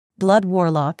Blood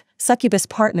Warlock, Succubus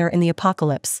Partner in the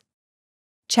Apocalypse.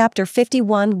 Chapter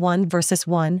 51 1 vs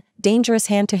 1, Dangerous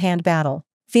Hand-to-Hand Battle.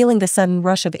 Feeling the sudden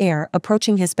rush of air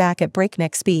approaching his back at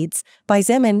breakneck speeds,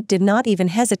 Xietain did not even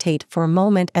hesitate for a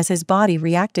moment as his body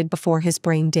reacted before his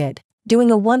brain did. Doing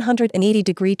a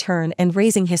 180-degree turn and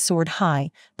raising his sword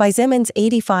high, Xietain's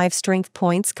 85 strength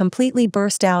points completely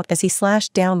burst out as he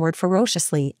slashed downward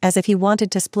ferociously as if he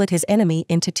wanted to split his enemy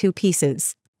into two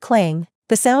pieces. Clang!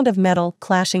 The sound of metal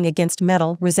clashing against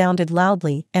metal resounded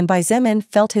loudly, and Xietain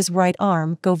felt his right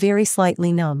arm go very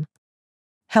slightly numb.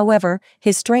 However,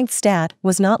 his strength stat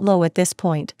was not low at this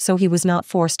point, so he was not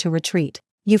forced to retreat.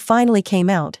 "You finally came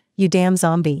out, you damn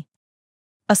zombie."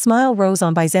 A smile rose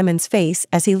on Xietain's face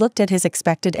as he looked at his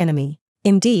expected enemy.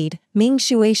 Indeed, Ming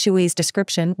Shui's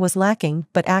description was lacking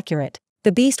but accurate.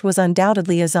 The beast was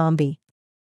undoubtedly a zombie.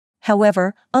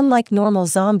 However, unlike normal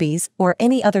zombies or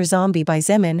any other zombie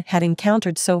Xietain had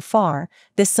encountered so far,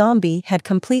 this zombie had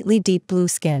completely deep blue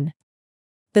skin.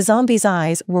 The zombie's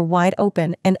eyes were wide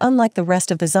open, and unlike the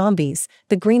rest of the zombies,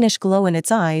 the greenish glow in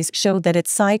its eyes showed that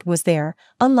its sight was there,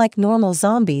 unlike normal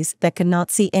zombies that could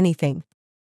not see anything.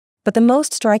 But the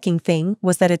most striking thing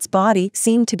was that its body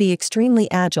seemed to be extremely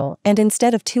agile, and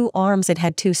instead of two arms it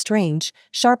had two strange,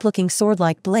 sharp-looking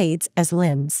sword-like blades as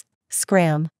limbs.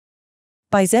 Scram!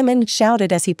 Xietain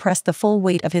shouted as he pressed the full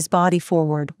weight of his body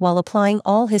forward while applying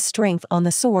all his strength on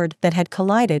the sword that had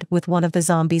collided with one of the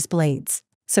zombie's blades.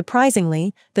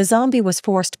 Surprisingly, the zombie was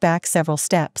forced back several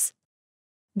steps.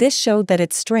 This showed that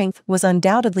its strength was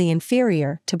undoubtedly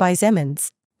inferior to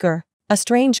Xietain's. Grr! A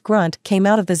strange grunt came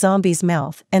out of the zombie's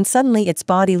mouth, and suddenly its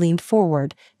body leaned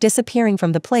forward, disappearing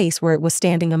from the place where it was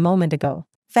standing a moment ago.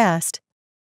 Fast.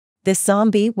 This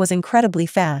zombie was incredibly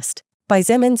fast.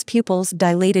 Xietain's pupils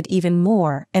dilated even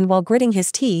more, and while gritting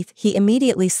his teeth he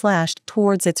immediately slashed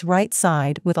towards its right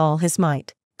side with all his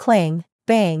might. Clang!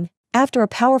 Bang! After a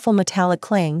powerful metallic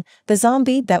clang, the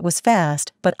zombie that was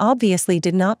fast but obviously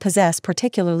did not possess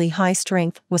particularly high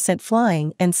strength was sent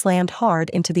flying and slammed hard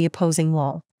into the opposing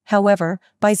wall. However,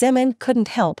 Xietain couldn't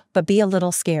help but be a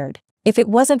little scared. If it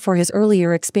wasn't for his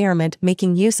earlier experiment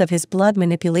making use of his blood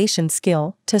manipulation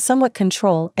skill to somewhat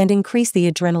control and increase the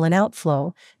adrenaline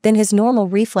outflow, then his normal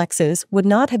reflexes would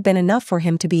not have been enough for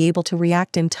him to be able to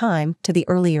react in time to the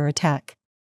earlier attack.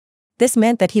 This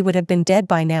meant that he would have been dead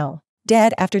by now.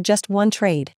 Dead after just one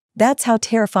trade. That's how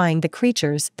terrifying the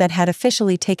creatures that had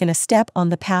officially taken a step on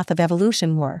the path of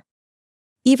evolution were.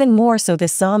 Even more so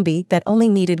this zombie that only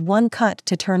needed one cut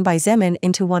to turn Xietain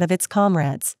into one of its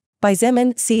comrades.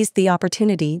 Xietain seized the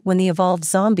opportunity when the evolved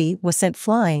zombie was sent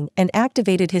flying and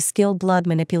activated his skilled blood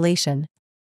manipulation.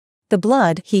 The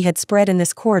blood he had spread in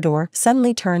this corridor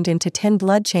suddenly turned into 10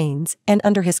 blood chains, and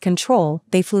under his control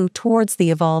they flew towards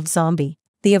the evolved zombie.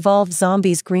 The evolved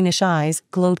zombie's greenish eyes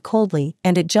glowed coldly,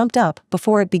 and it jumped up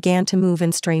before it began to move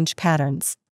in strange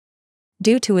patterns.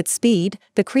 Due to its speed,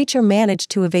 the creature managed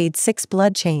to evade 6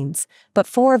 blood chains, but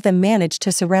 4 of them managed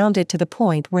to surround it to the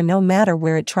point where no matter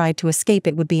where it tried to escape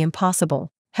it would be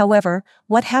impossible. However,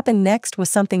 what happened next was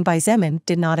something Xietain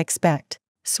did not expect.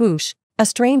 Swoosh! A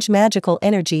strange magical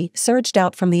energy surged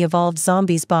out from the evolved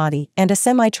zombie's body, and a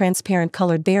semi-transparent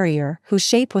colored barrier, whose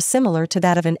shape was similar to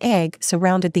that of an egg,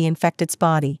 surrounded the infected's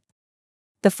body.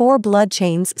 The 4 blood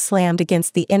chains slammed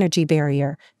against the energy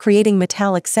barrier, creating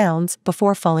metallic sounds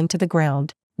before falling to the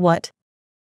ground. What?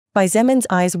 Xietain's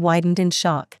eyes widened in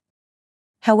shock.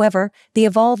 However, the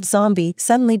evolved zombie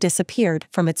suddenly disappeared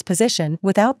from its position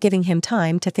without giving him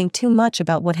time to think too much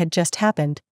about what had just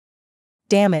happened.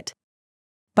 Damn it!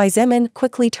 Xietain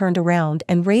quickly turned around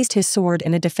and raised his sword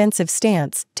in a defensive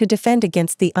stance to defend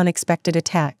against the unexpected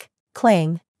attack.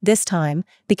 Clang! This time,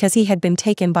 because he had been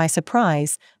taken by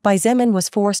surprise, Xietain was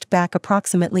forced back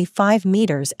approximately 5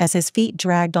 meters as his feet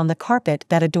dragged on the carpet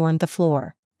that adorned the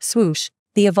floor. Swoosh!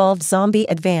 The evolved zombie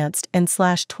advanced and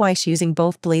slashed twice using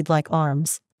both blade-like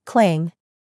arms. Clang!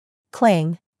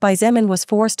 Clang! Xietain was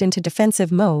forced into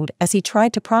defensive mode as he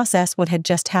tried to process what had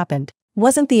just happened.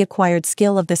 Wasn't the acquired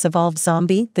skill of this evolved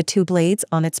zombie the 2 blades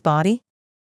on its body?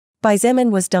 Xietain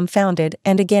was dumbfounded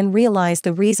and again realized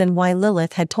the reason why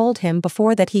Lilith had told him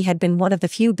before that he had been one of the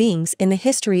few beings in the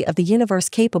history of the universe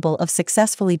capable of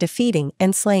successfully defeating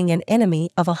and slaying an enemy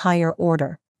of a higher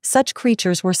order. Such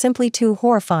creatures were simply too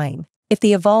horrifying. If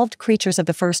the evolved creatures of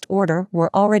the first order were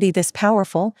already this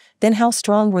powerful, then how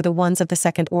strong were the ones of the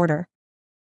second order?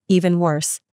 Even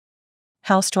worse.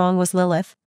 How strong was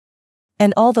Lilith?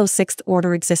 And all those 6th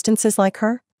order existences like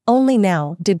her? Only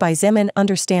now did Xietain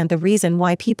understand the reason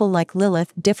why people like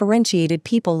Lilith differentiated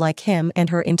people like him and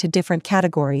her into different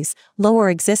categories, lower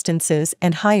existences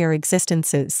and higher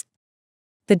existences.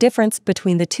 The difference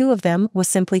between the two of them was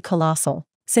simply colossal.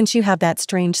 Since you have that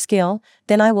strange skill,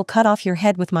 then I will cut off your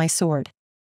head with my sword.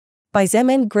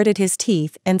 Xietain gritted his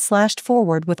teeth and slashed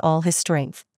forward with all his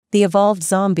strength. The evolved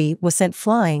zombie was sent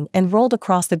flying and rolled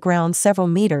across the ground several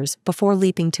meters before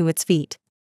leaping to its feet.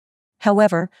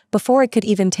 However, before it could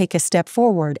even take a step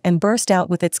forward and burst out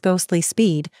with its ghostly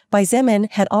speed, Xietain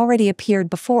had already appeared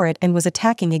before it and was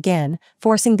attacking again,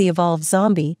 forcing the evolved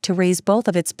zombie to raise both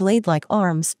of its blade-like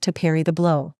arms to parry the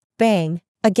blow. Bang!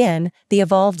 Again, the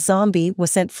evolved zombie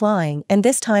was sent flying, and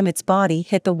this time its body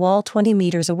hit the wall 20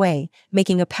 meters away,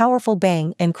 making a powerful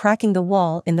bang and cracking the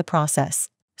wall in the process.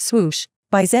 Swoosh!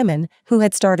 Xietain, who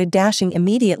had started dashing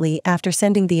immediately after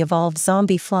sending the evolved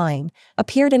zombie flying,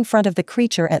 appeared in front of the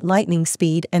creature at lightning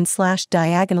speed and slashed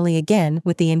diagonally again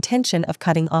with the intention of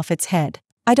cutting off its head.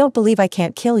 I don't believe I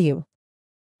can't kill you.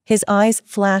 His eyes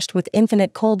flashed with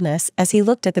infinite coldness as he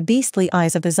looked at the beastly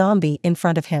eyes of the zombie in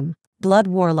front of him. Blood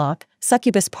Warlock,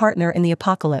 Succubus Partner in the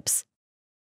Apocalypse.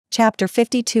 Chapter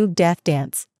 52 Death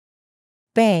Dance.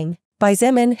 Bang!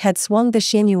 Xietain had swung the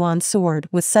Xietain sword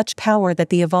with such power that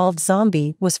the evolved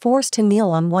zombie was forced to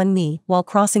kneel on one knee while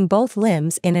crossing both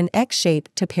limbs in an X shape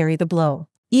to parry the blow.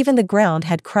 Even the ground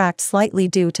had cracked slightly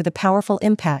due to the powerful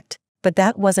impact, but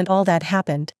that wasn't all that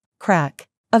happened. Crack!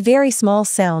 A very small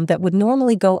sound that would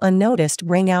normally go unnoticed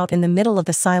rang out in the middle of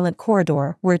the silent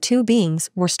corridor where two beings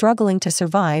were struggling to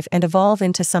survive and evolve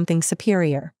into something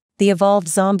superior. The evolved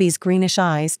zombie's greenish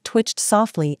eyes twitched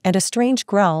softly and a strange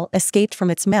growl escaped from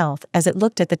its mouth as it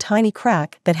looked at the tiny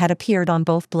crack that had appeared on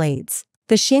both blades.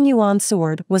 The Xietain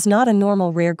sword was not a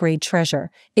normal rare-grade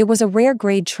treasure, it was a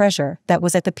rare-grade treasure that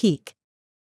was at the peak.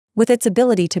 With its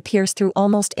ability to pierce through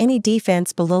almost any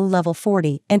defense below level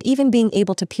 40 and even being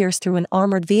able to pierce through an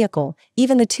armored vehicle,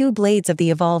 even the two blades of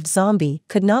the evolved zombie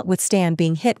could not withstand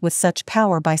being hit with such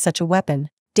power by such a weapon.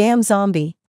 Damn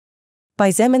zombie!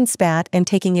 Xietain spat and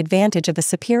taking advantage of the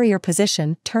superior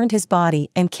position turned his body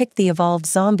and kicked the evolved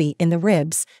zombie in the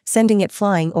ribs, sending it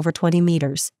flying over 20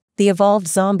 meters. The evolved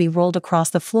zombie rolled across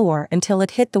the floor until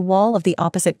it hit the wall of the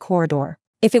opposite corridor.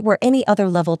 If it were any other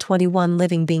level 21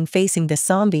 living being facing this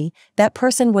zombie, that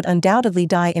person would undoubtedly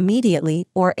die immediately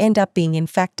or end up being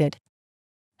infected.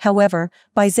 However,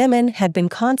 Xietain had been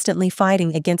constantly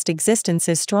fighting against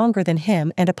existences stronger than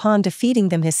him, and upon defeating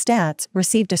them his stats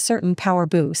received a certain power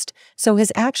boost, so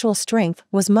his actual strength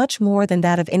was much more than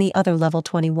that of any other level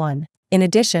 21. In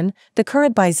addition, the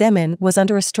current Xietain was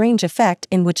under a strange effect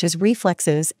in which his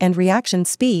reflexes and reaction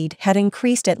speed had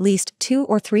increased at least 2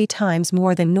 or 3 times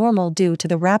more than normal due to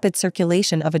the rapid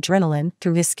circulation of adrenaline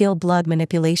through his skill blood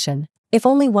manipulation. If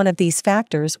only one of these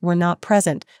factors were not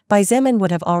present, Xietain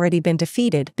would have already been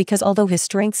defeated because although his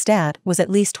strength stat was at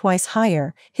least twice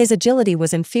higher, his agility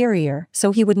was inferior,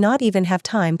 so he would not even have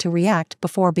time to react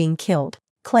before being killed.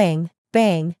 Clang!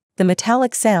 Bang! The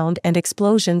metallic sound and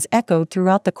explosions echoed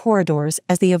throughout the corridors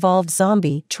as the evolved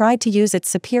zombie tried to use its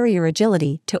superior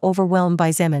agility to overwhelm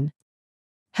Xietain.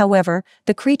 However,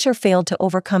 the creature failed to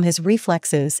overcome his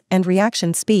reflexes and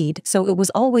reaction speed, so it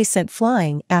was always sent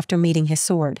flying after meeting his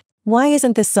sword. Why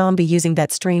isn't this zombie using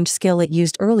that strange skill it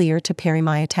used earlier to parry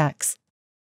my attacks?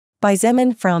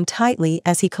 Xietain frowned tightly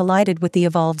as he collided with the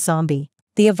evolved zombie.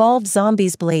 The evolved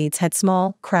zombie's blades had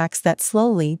small cracks that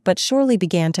slowly but surely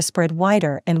began to spread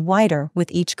wider and wider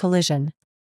with each collision.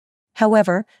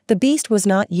 However, the beast was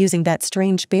not using that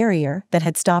strange barrier that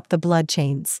had stopped the blood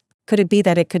chains. Could it be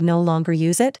that it could no longer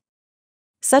use it?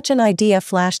 Such an idea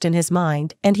flashed in his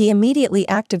mind, and he immediately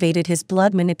activated his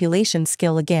blood manipulation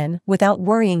skill again without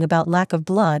worrying about lack of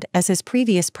blood, as his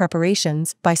previous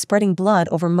preparations by spreading blood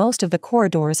over most of the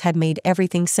corridors had made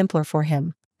everything simpler for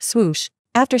him. Swoosh!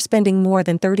 After spending more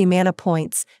than 30 mana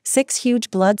points, 6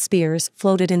 huge blood spears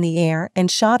floated in the air and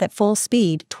shot at full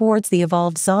speed towards the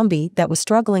evolved zombie that was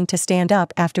struggling to stand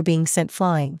up after being sent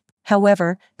flying.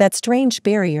 However, that strange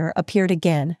barrier appeared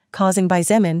again, causing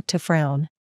Xietain to frown.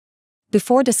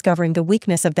 Before discovering the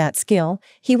weakness of that skill,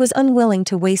 he was unwilling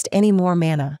to waste any more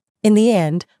mana. In the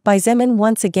end, Xietain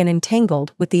once again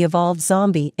entangled with the evolved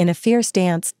zombie in a fierce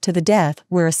dance to the death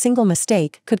where a single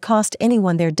mistake could cost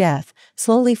anyone their death,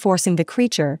 slowly forcing the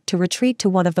creature to retreat to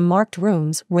one of the marked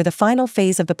rooms where the final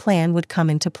phase of the plan would come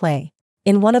into play.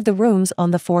 In one of the rooms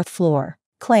on the 4th floor.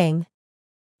 Clang!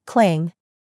 Clang!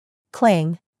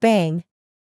 Clang! Bang!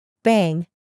 Bang!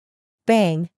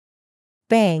 Bang!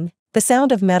 Bang! The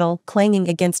sound of metal clanging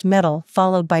against metal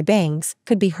followed by bangs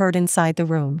could be heard inside the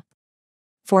room.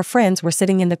 4 friends were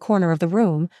sitting in the corner of the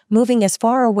room, moving as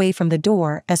far away from the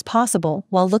door as possible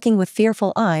while looking with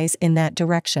fearful eyes in that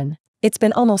direction. It's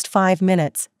been almost 5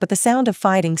 minutes, but the sound of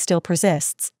fighting still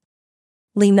persists.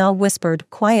 Li Na whispered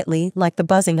quietly like the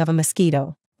buzzing of a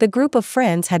mosquito. The group of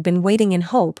friends had been waiting in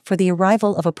hope for the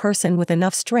arrival of a person with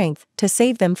enough strength to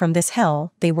save them from this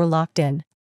hell they were locked in.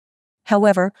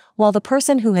 However, while the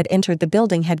person who had entered the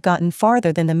building had gotten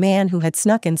farther than the man who had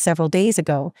snuck in several days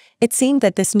ago, it seemed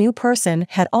that this new person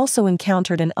had also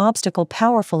encountered an obstacle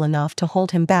powerful enough to hold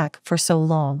him back for so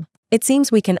long. It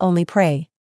seems we can only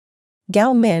pray.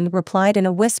 Gao Min replied in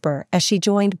a whisper as she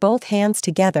joined both hands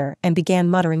together and began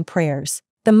muttering prayers.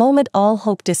 The moment all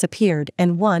hope disappeared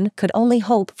and one could only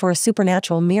hope for a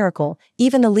supernatural miracle,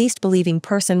 even the least believing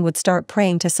person would start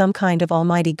praying to some kind of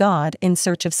almighty God in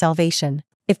search of salvation.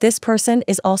 If this person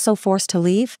is also forced to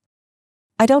leave?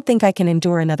 I don't think I can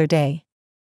endure another day.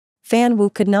 Fan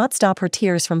Wu could not stop her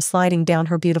tears from sliding down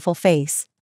her beautiful face.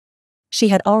 She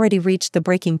had already reached the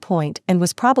breaking point and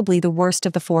was probably the worst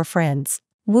of the four friends.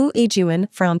 Wu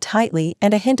Yijun frowned tightly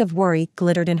and a hint of worry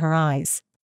glittered in her eyes.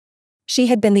 She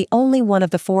had been the only one of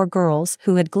the four girls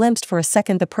who had glimpsed for a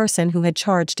second the person who had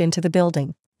charged into the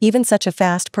building. Even such a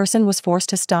fast person was forced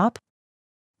to stop?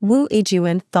 Wu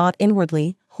Yijun thought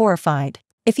inwardly, horrified.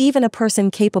 If even a person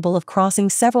capable of crossing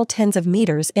several tens of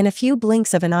meters in a few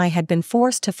blinks of an eye had been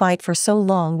forced to fight for so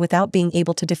long without being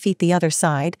able to defeat the other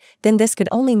side, then this could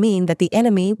only mean that the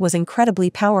enemy was incredibly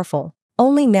powerful.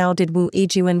 Only now did Wu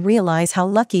Yijun realize how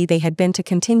lucky they had been to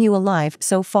continue alive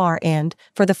so far and,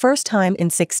 for the first time in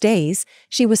 6 days,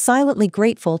 she was silently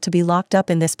grateful to be locked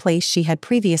up in this place she had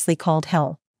previously called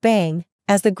hell. Bang!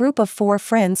 As the group of four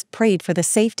friends prayed for the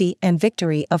safety and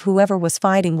victory of whoever was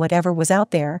fighting whatever was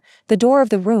out there, the door of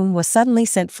the room was suddenly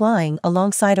sent flying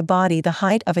alongside a body the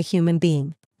height of a human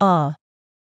being. Ah!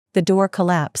 The door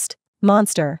collapsed.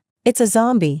 Monster! It's a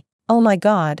zombie! Oh my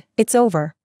god, it's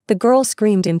over! The girls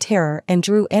screamed in terror and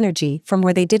drew energy from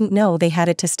where they didn't know they had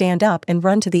it to stand up and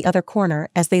run to the other corner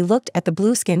as they looked at the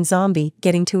blue-skinned zombie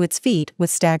getting to its feet with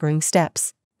staggering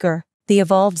steps. Grr! The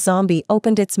evolved zombie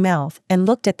opened its mouth and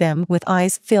looked at them with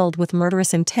eyes filled with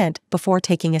murderous intent before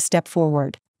taking a step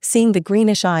forward. Seeing the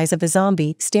greenish eyes of the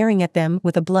zombie staring at them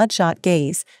with a bloodshot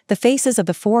gaze, the faces of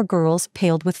the four girls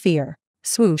paled with fear.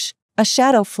 Swoosh! A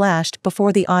shadow flashed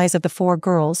before the eyes of the four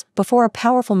girls before a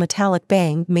powerful metallic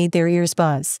bang made their ears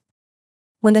buzz.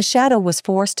 When the shadow was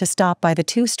forced to stop by the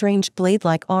two strange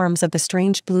blade-like arms of the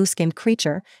strange blue-skinned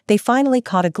creature, they finally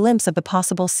caught a glimpse of the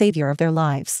possible savior of their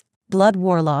lives. Blood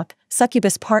Warlock,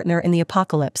 Succubus Partner in the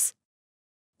Apocalypse.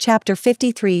 Chapter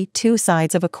 53 Two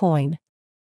Sides of a Coin.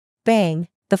 Bang!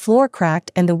 The floor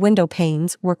cracked and the window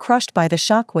panes were crushed by the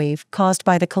shockwave caused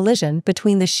by the collision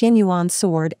between the Xinyuan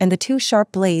sword and the two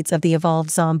sharp blades of the evolved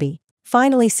zombie.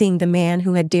 Finally seeing the man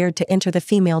who had dared to enter the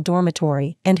female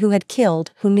dormitory and who had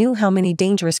killed who knew how many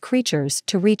dangerous creatures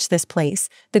to reach this place,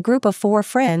 the group of four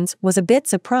friends was a bit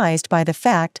surprised by the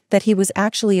fact that he was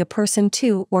actually a person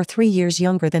 2 or 3 years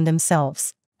younger than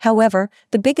themselves. However,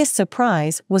 the biggest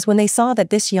surprise was when they saw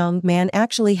that this young man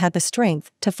actually had the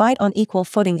strength to fight on equal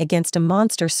footing against a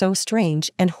monster so strange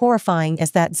and horrifying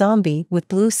as that zombie with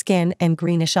blue skin and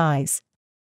greenish eyes.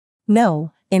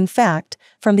 No, in fact,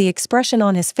 from the expression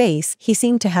on his face he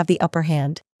seemed to have the upper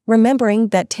hand. Remembering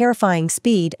that terrifying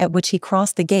speed at which he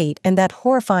crossed the gate and that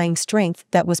horrifying strength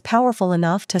that was powerful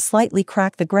enough to slightly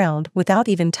crack the ground without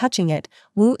even touching it,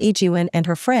 Wu Yijun and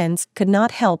her friends could not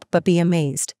help but be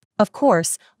amazed. Of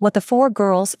course, what the four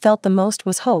girls felt the most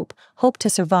was hope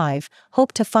to survive,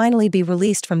 hope to finally be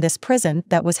released from this prison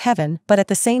that was heaven but at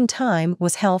the same time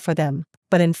was hell for them.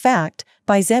 But in fact,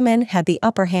 Bai Zemin had the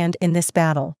upper hand in this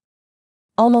battle.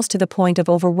 Almost to the point of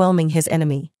overwhelming his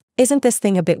enemy. Isn't this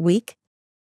thing a bit weak?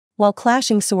 While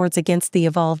clashing swords against the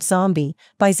evolved zombie,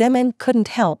 Bai Zemin couldn't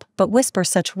help but whisper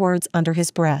such words under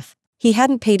his breath. He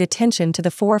hadn't paid attention to the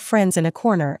four friends in a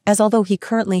corner as although he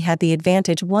currently had the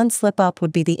advantage one slip up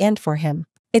would be the end for him.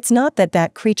 It's not that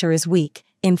that creature is weak,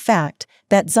 in fact,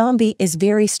 that zombie is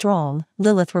very strong,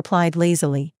 Lilith replied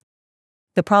lazily.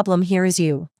 The problem here is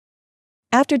you.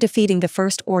 After defeating the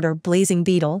First Order Blazing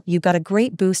Beetle you got a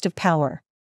great boost of power.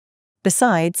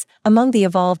 Besides, among the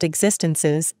evolved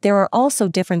existences there are also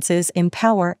differences in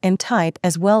power and type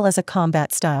as well as a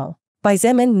combat style. Bai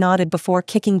Zemin nodded before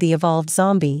kicking the evolved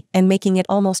zombie and making it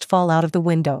almost fall out of the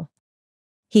window.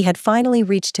 He had finally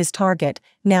reached his target,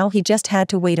 now he just had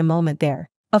to wait a moment there.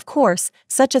 Of course,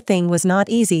 such a thing was not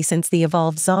easy since the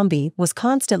evolved zombie was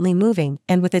constantly moving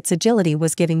and with its agility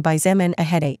was giving Bai Zemin a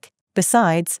headache.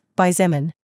 Besides, Bai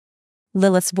Zemin.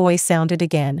 Lilith's voice sounded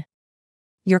again.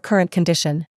 Your current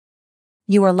condition.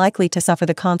 You are likely to suffer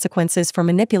the consequences for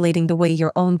manipulating the way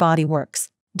your own body works.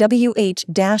 Bai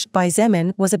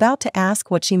Zemin was about to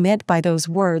ask what she meant by those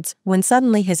words when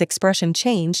suddenly his expression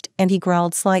changed and he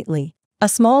growled slightly. A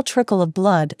small trickle of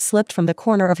blood slipped from the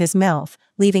corner of his mouth,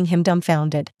 leaving him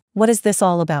dumbfounded. What is this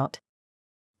all about?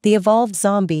 The evolved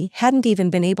zombie hadn't even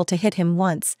been able to hit him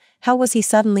once. How was he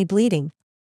suddenly bleeding?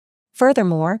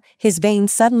 Furthermore, his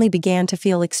veins suddenly began to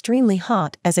feel extremely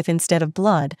hot, as if instead of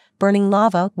blood, burning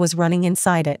lava was running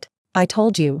inside it. I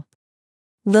told you.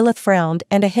 Lilith frowned,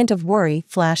 and a hint of worry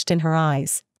flashed in her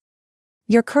eyes.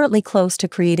 You're currently close to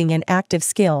creating an active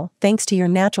skill thanks to your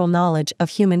natural knowledge of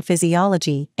human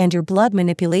physiology and your blood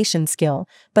manipulation skill,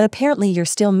 but apparently you're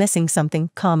still missing something,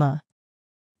 comma.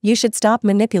 You should stop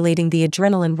manipulating the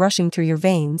adrenaline rushing through your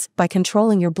veins by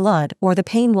controlling your blood, or the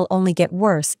pain will only get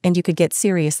worse and you could get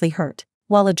seriously hurt.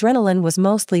 While adrenaline was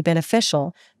mostly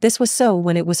beneficial, this was so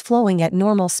when it was flowing at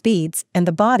normal speeds and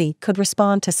the body could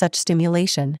respond to such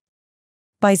stimulation.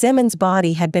 Xietain's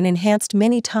body had been enhanced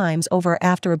many times over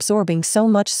after absorbing so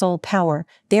much soul power,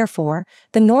 therefore,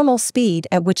 the normal speed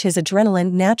at which his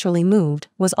adrenaline naturally moved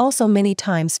was also many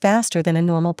times faster than a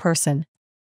normal person.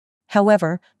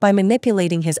 However, by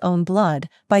manipulating his own blood,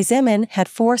 Xietain had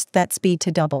forced that speed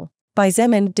to double.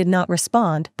 Xietain did not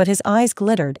respond, but his eyes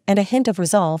glittered and a hint of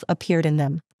resolve appeared in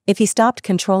them. If he stopped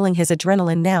controlling his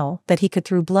adrenaline now that he could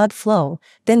through blood flow,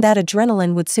 then that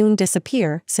adrenaline would soon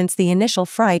disappear, since the initial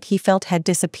fright he felt had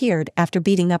disappeared after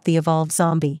beating up the evolved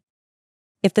zombie.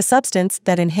 If the substance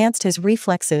that enhanced his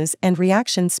reflexes and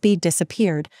reaction speed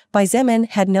disappeared, Xietain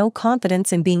had no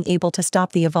confidence in being able to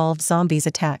stop the evolved zombie's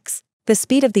attacks. The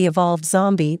speed of the evolved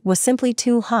zombie was simply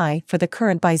too high for the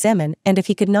current Xietain, and if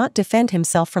he could not defend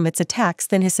himself from its attacks,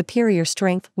 then his superior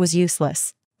strength was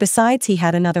useless. Besides, he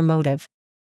had another motive.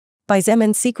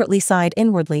 Xietain secretly sighed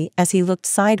inwardly as he looked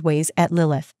sideways at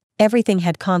Lilith. Everything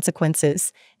had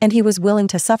consequences, and he was willing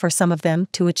to suffer some of them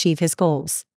to achieve his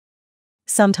goals.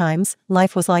 Sometimes,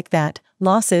 life was like that,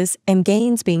 losses and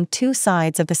gains being two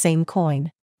sides of the same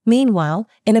coin. Meanwhile,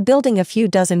 in a building a few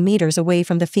dozen meters away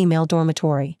from the female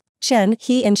dormitory, Chen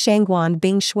He and Shangguan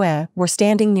Bingshui were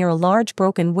standing near a large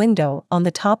broken window on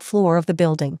the top floor of the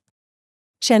building.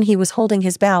 Chen He was holding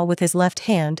his bow with his left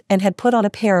hand and had put on a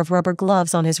pair of rubber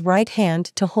gloves on his right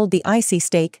hand to hold the icy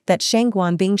stake that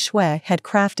Shangguan Bingshui had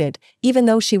crafted. Even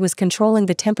though she was controlling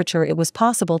the temperature, it was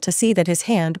possible to see that his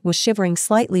hand was shivering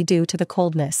slightly due to the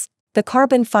coldness. The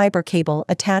carbon fiber cable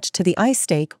attached to the ice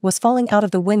stake was falling out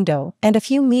of the window, and a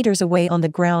few meters away on the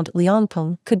ground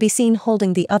Liangpeng could be seen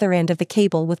holding the other end of the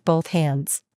cable with both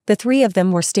hands. The three of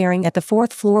them were staring at the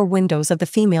fourth-floor windows of the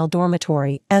female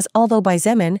dormitory, as although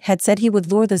Xietain had said he would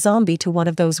lure the zombie to one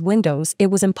of those windows, it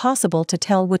was impossible to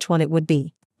tell which one it would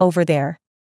be. Over there.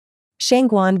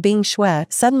 Shangguan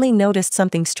Bingshui suddenly noticed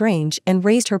something strange and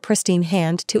raised her pristine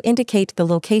hand to indicate the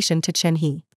location to Chen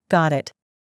He. Got it.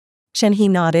 Chen He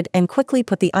nodded and quickly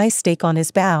put the ice stake on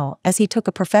his bow as he took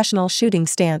a professional shooting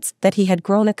stance that he had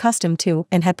grown accustomed to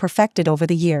and had perfected over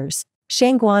the years.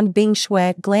 Shangguan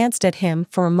Bingshui glanced at him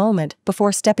for a moment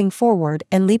before stepping forward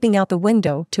and leaping out the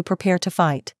window to prepare to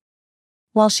fight.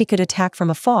 While she could attack from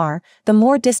afar, the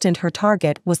more distant her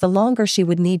target was, the longer she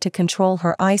would need to control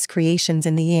her ice creations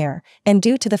in the air, and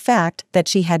due to the fact that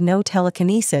she had no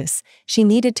telekinesis, she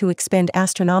needed to expend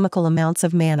astronomical amounts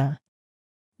of mana.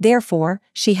 Therefore,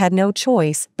 she had no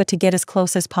choice but to get as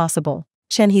close as possible.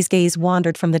 Chen He's gaze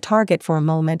wandered from the target for a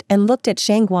moment and looked at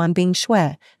Shangguan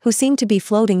Bingshui, who seemed to be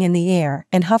floating in the air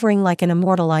and hovering like an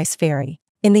immortal ice fairy.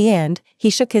 In the end,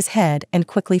 he shook his head and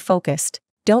quickly focused.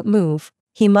 Don't move,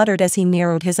 he muttered as he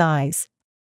narrowed his eyes.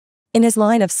 In his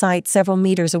line of sight several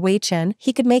meters away,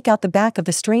 he could make out the back of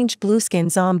the strange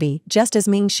blue-skinned zombie just as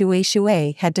Ming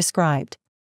Shui had described.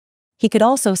 He could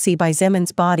also see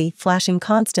Xietan's body flashing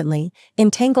constantly,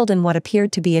 entangled in what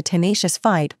appeared to be a tenacious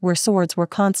fight where swords were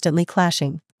constantly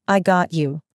clashing. I got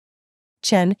you.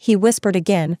 Chen, he whispered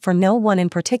again for no one in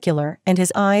particular, and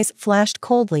his eyes flashed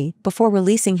coldly before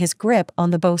releasing his grip on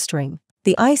the bowstring.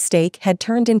 The ice stake had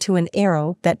turned into an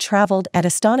arrow that traveled at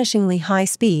astonishingly high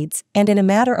speeds, and in a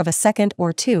matter of a second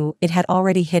or two it had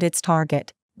already hit its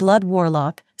target. Blood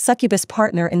Warlock, Succubus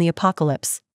Partner in the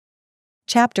Apocalypse.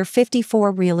 Chapter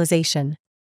 54 Realization.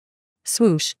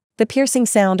 Swoosh, the piercing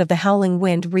sound of the howling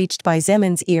wind reached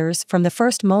Xietan's ears from the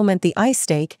first moment the ice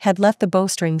stake had left the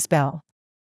bowstring's bow.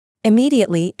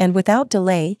 Immediately and without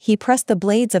delay he pressed the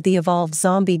blades of the evolved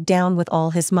zombie down with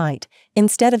all his might.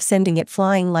 Instead of sending it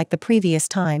flying like the previous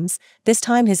times, this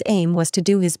time his aim was to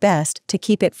do his best to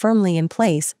keep it firmly in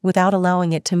place without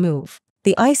allowing it to move.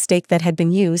 The ice stake that had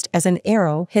been used as an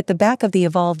arrow hit the back of the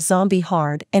evolved zombie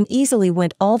hard and easily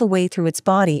went all the way through its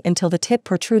body until the tip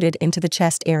protruded into the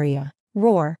chest area.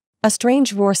 Roar. A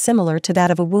strange roar similar to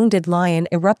that of a wounded lion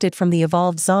erupted from the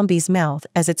evolved zombie's mouth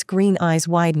as its green eyes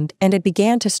widened and it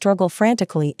began to struggle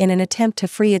frantically in an attempt to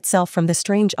free itself from the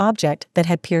strange object that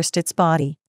had pierced its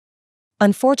body.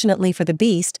 Unfortunately for the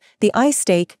beast, the ice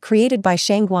stake created by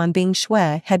Shangguan Bing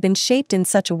Shui had been shaped in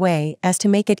such a way as to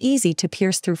make it easy to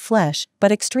pierce through flesh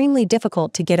but extremely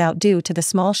difficult to get out due to the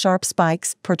small sharp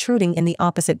spikes protruding in the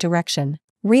opposite direction.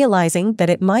 Realizing that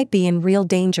it might be in real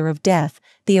danger of death,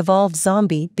 the evolved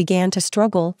zombie began to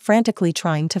struggle, frantically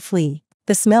trying to flee.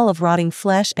 The smell of rotting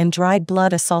flesh and dried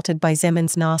blood assaulted by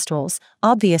Ximen's nostrils.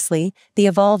 Obviously, the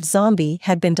evolved zombie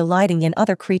had been delighting in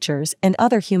other creatures and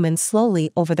other humans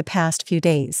slowly over the past few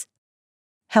days.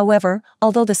 However,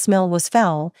 although the smell was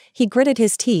foul, he gritted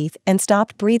his teeth and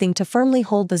stopped breathing to firmly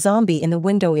hold the zombie in the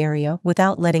window area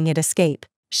without letting it escape.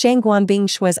 Shangguan Bing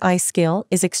Shui's ice skill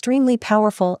is extremely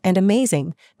powerful and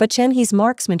amazing, but Chen He's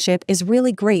marksmanship is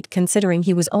really great considering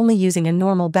he was only using a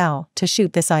normal bow to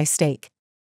shoot this ice stake.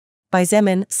 Bai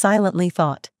Zemin silently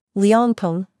thought. Liang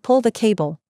Peng, pull the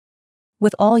cable.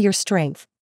 With all your strength.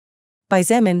 Bai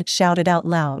Zemin shouted out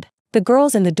loud. The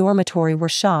girls in the dormitory were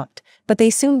shocked, but they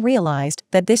soon realized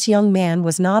that this young man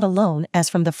was not alone as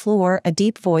from the floor a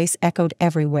deep voice echoed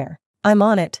everywhere. I'm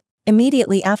on it.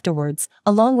 Immediately afterwards,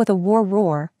 along with a war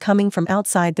roar coming from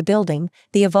outside the building,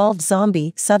 the evolved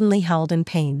zombie suddenly howled in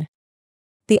pain.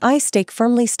 The ice stake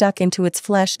firmly stuck into its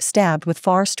flesh, stabbed with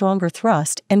far stronger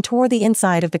thrust, and tore the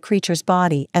inside of the creature's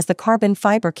body as the carbon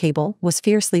fiber cable was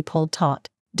fiercely pulled taut.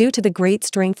 Due to the great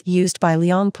strength used by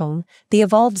Liang Peng, the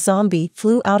evolved zombie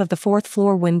flew out of the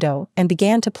fourth-floor window and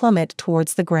began to plummet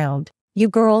towards the ground. You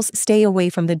girls stay away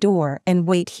from the door and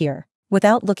wait here.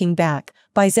 Without looking back,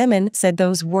 Bai Zemin said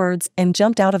those words and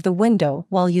jumped out of the window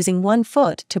while using one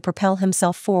foot to propel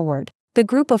himself forward. The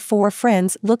group of 4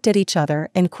 friends looked at each other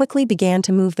and quickly began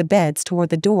to move the beds toward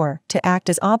the door to act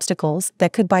as obstacles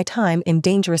that could buy time in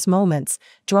dangerous moments,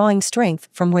 drawing strength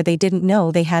from where they didn't know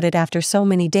they had it after so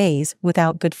many days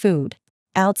without good food.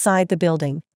 Outside the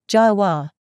building, Jawa.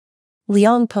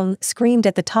 Liang Peng screamed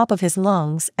at the top of his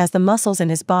lungs as the muscles in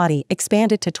his body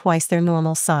expanded to twice their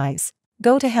normal size.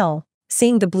 Go to hell.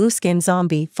 Seeing the blue-skinned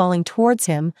zombie falling towards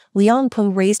him, Liang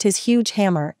Peng raised his huge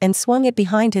hammer and swung it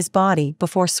behind his body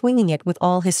before swinging it with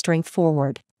all his strength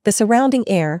forward. The surrounding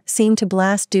air seemed to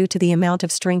blast due to the amount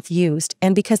of strength used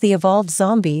and because the evolved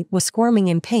zombie was squirming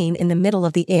in pain in the middle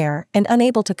of the air and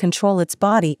unable to control its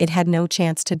body, it had no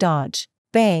chance to dodge.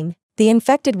 Bang! The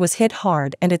infected was hit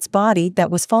hard and its body that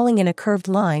was falling in a curved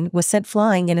line was sent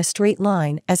flying in a straight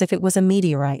line as if it was a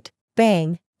meteorite.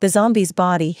 Bang! The zombie's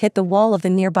body hit the wall of the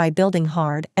nearby building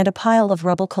hard and a pile of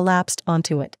rubble collapsed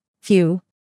onto it. Phew.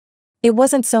 It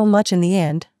wasn't so much in the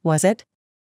end, was it?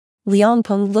 Liang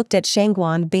Peng looked at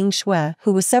Shangguan Bing Shui,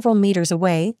 who was several meters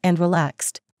away, and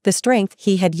relaxed. The strength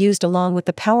he had used along with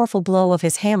the powerful blow of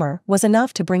his hammer was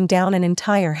enough to bring down an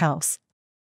entire house.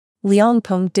 Liang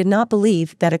Peng did not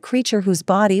believe that a creature whose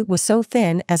body was so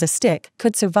thin as a stick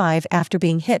could survive after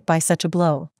being hit by such a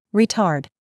blow. Retard.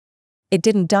 It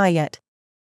didn't die yet.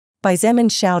 Bai Zemin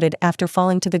shouted after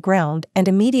falling to the ground and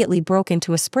immediately broke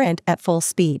into a sprint at full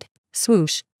speed.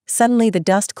 Swoosh! Suddenly the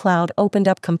dust cloud opened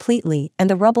up completely and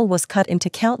the rubble was cut into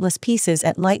countless pieces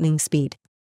at lightning speed.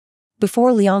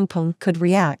 Before Liang Peng could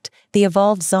react, the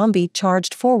evolved zombie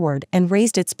charged forward and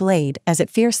raised its blade as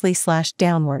it fiercely slashed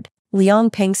downward.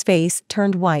 Liang Peng's face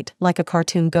turned white like a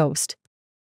cartoon ghost.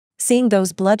 Seeing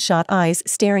those bloodshot eyes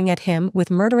staring at him with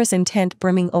murderous intent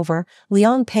brimming over,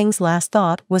 Liang Peng's last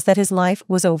thought was that his life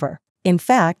was over. In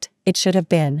fact, it should have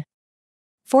been.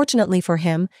 Fortunately for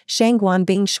him, Shangguan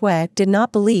Bing Shui did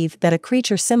not believe that a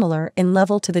creature similar in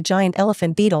level to the giant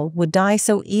elephant beetle would die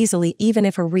so easily, even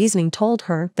if her reasoning told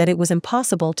her that it was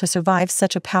impossible to survive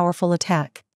such a powerful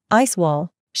attack. Ice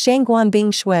wall. Shangguan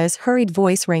Bing Shui's hurried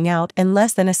voice rang out, and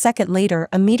less than a second later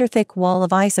a meter-thick wall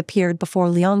of ice appeared before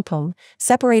Liang Peng,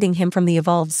 separating him from the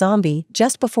evolved zombie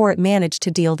just before it managed to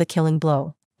deal the killing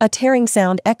blow. A tearing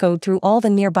sound echoed through all the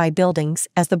nearby buildings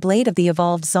as the blade of the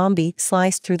evolved zombie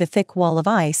sliced through the thick wall of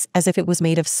ice as if it was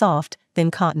made of soft,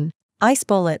 thin cotton. Ice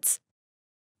bullets.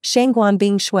 Shangguan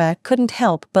Bing Shui couldn't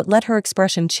help but let her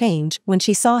expression change when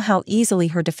she saw how easily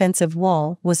her defensive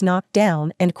wall was knocked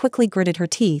down and quickly gritted her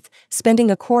teeth,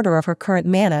 spending a quarter of her current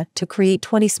mana to create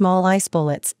 20 small ice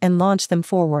bullets and launch them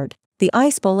forward. The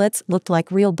ice bullets looked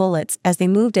like real bullets as they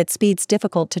moved at speeds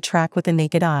difficult to track with the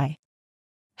naked eye.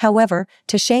 However,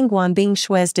 to Shangguan Bing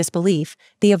Shui's disbelief,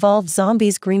 the evolved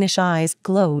zombie's greenish eyes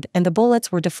glowed and the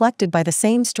bullets were deflected by the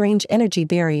same strange energy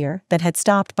barrier that had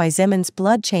stopped Bai Zemin's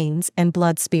blood chains and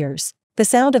blood spears. The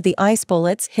sound of the ice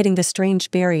bullets hitting the strange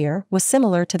barrier was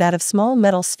similar to that of small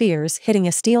metal spheres hitting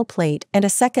a steel plate, and a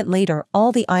second later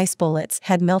all the ice bullets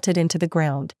had melted into the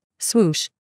ground. Swoosh!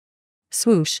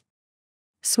 Swoosh!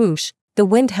 Swoosh! The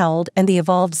wind howled and the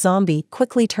evolved zombie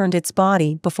quickly turned its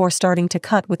body before starting to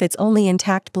cut with its only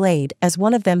intact blade, as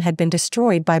one of them had been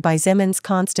destroyed by Zemin's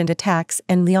constant attacks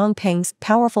and Liang Peng's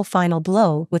powerful final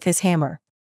blow with his hammer.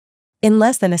 In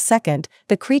less than a second,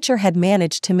 the creature had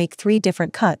managed to make 3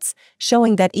 different cuts,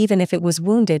 showing that even if it was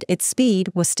wounded, its speed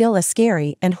was still as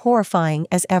scary and horrifying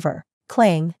as ever.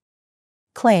 Clang!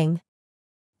 Clang!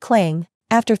 Clang!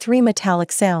 After 3 metallic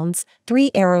sounds,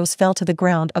 3 arrows fell to the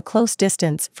ground a close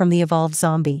distance from the evolved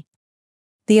zombie.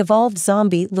 The evolved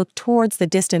zombie looked towards the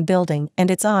distant building and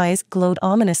its eyes glowed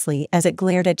ominously as it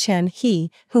glared at Chen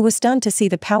He, who was stunned to see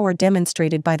the power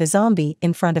demonstrated by the zombie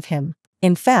in front of him.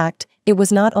 In fact, it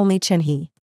was not only Chen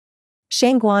He.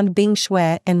 Shangguan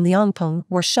Bingshui and Liang Peng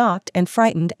were shocked and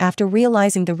frightened after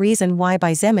realizing the reason why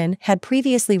Zemin had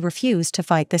previously refused to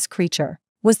fight this creature.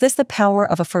 Was this the power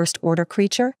of a first-order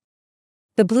creature?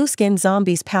 The blue-skinned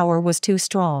zombie's power was too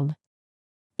strong.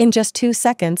 In just 2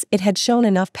 seconds it had shown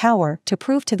enough power to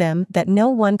prove to them that no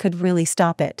one could really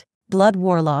stop it. Blood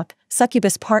Warlock,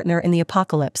 Succubus Partner in the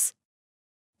Apocalypse.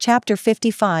 Chapter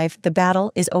 55. The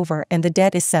battle is over and the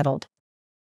debt is settled.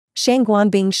 Shangguan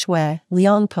Bingshui,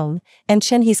 Liang Peng, and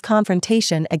Chen He's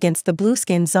confrontation against the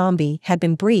blue-skinned zombie had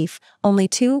been brief, only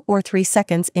 2 or 3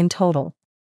 seconds in total.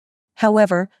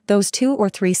 However, those 2 or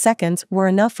 3 seconds were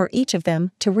enough for each of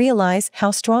them to realize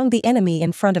how strong the enemy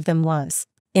in front of them was.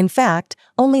 In fact,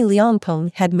 only Liang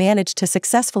Peng had managed to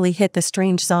successfully hit the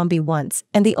strange zombie once,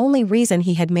 and the only reason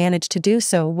he had managed to do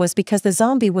so was because the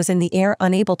zombie was in the air,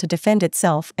 unable to defend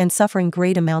itself and suffering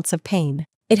great amounts of pain.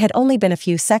 It had only been a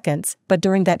few seconds, but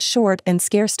during that short and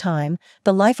scarce time,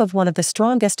 the life of one of the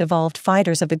strongest evolved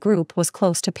fighters of the group was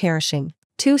close to perishing.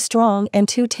 Too strong and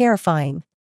too terrifying.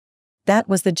 That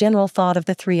was the general thought of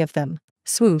the 3 of them.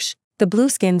 Swoosh! The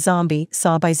blue-skinned zombie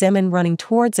saw Zemin running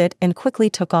towards it and quickly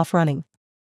took off running.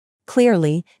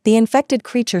 Clearly, the infected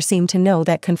creature seemed to know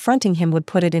that confronting him would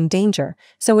put it in danger,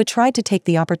 so it tried to take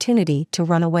the opportunity to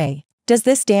run away. Does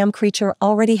this damn creature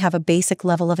already have a basic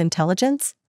level of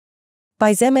intelligence?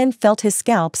 Zemin felt his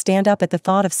scalp stand up at the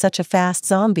thought of such a fast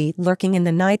zombie lurking in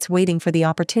the nights waiting for the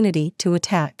opportunity to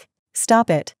attack.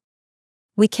 Stop it!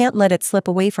 We can't let it slip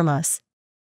away from us.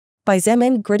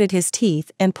 Zemin gritted his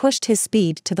teeth and pushed his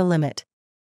speed to the limit.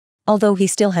 Although he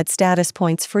still had status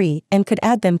points free and could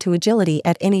add them to agility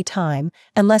at any time,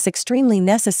 unless extremely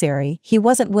necessary, he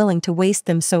wasn't willing to waste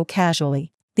them so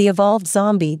casually. The evolved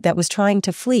zombie that was trying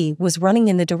to flee was running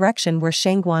in the direction where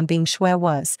Shangguan Bingshui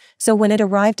was, so when it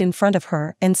arrived in front of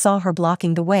her and saw her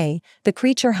blocking the way, the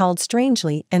creature howled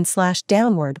strangely and slashed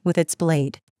downward with its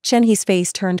blade. Chen He's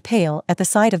face turned pale at the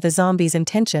sight of the zombie's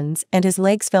intentions, and his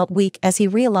legs felt weak as he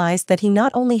realized that he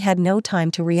not only had no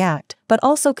time to react, but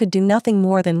also could do nothing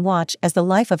more than watch as the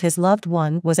life of his loved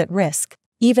one was at risk.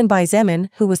 Even Zemin,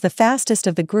 who was the fastest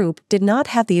of the group, did not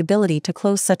have the ability to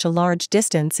close such a large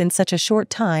distance in such a short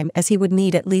time, as he would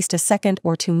need at least a second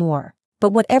or 2 more.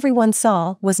 But what everyone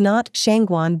saw was not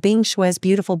Shangguan Bingshui's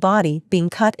beautiful body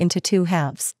being cut into 2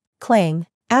 halves. Clang!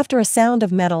 After a sound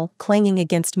of metal clanging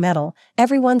against metal,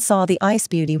 everyone saw the ice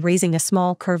beauty raising a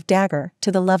small curved dagger to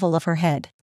the level of her head.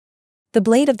 The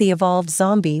blade of the evolved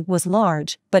zombie was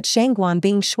large, but Shangguan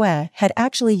Bingshui had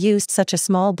actually used such a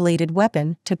small bladed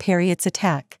weapon to parry its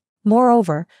attack.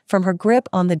 Moreover, from her grip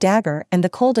on the dagger and the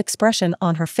cold expression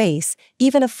on her face,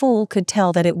 even a fool could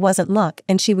tell that it wasn't luck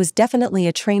and she was definitely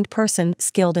a trained person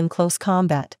skilled in close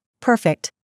combat.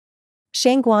 Perfect.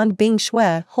 Shangguan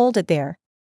Bingshui, hold it there.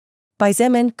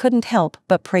 Zemin couldn't help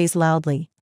but praise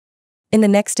loudly. In the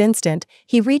next instant,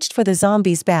 he reached for the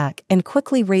zombie's back and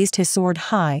quickly raised his sword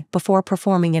high before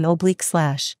performing an oblique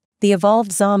slash. The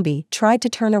evolved zombie tried to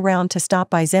turn around to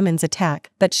stop Zemin's attack,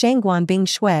 but Shangguan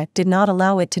Bingshui did not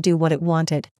allow it to do what it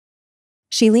wanted.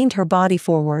 She leaned her body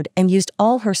forward and used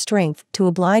all her strength to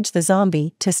oblige the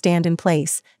zombie to stand in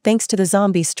place. Thanks to the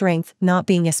zombie's strength not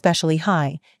being especially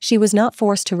high, she was not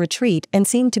forced to retreat and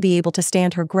seemed to be able to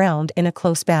stand her ground in a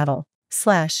close battle.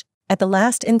 Slash! At the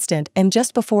last instant and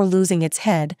just before losing its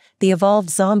head, the evolved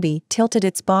zombie tilted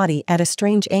its body at a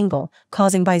strange angle,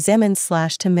 causing Zemin's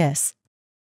slash to miss.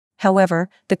 However,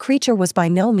 the creature was by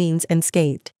no means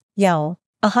unscathed. Yell!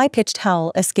 A high-pitched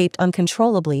howl escaped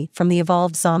uncontrollably from the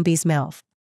evolved zombie's mouth.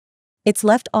 Its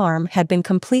left arm had been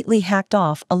completely hacked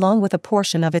off along with a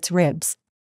portion of its ribs.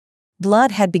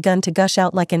 Blood had begun to gush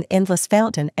out like an endless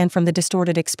fountain, and from the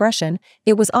distorted expression,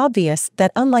 it was obvious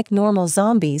that unlike normal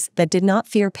zombies that did not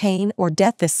fear pain or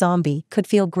death, this zombie could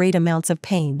feel great amounts of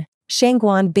pain.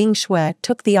 Shangguan Bingshui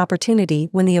took the opportunity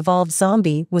when the evolved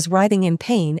zombie was writhing in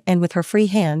pain, and with her free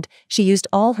hand, she used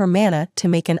all her mana to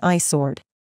make an ice sword.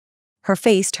 Her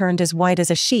face turned as white as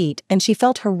a sheet and she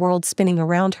felt her world spinning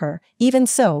around her. Even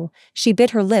so, she bit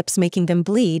her lips, making them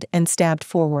bleed, and stabbed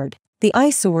forward. The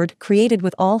ice sword, created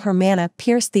with all her mana,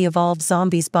 pierced the evolved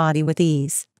zombie's body with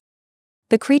ease.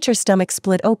 The creature's stomach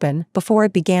split open before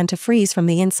it began to freeze from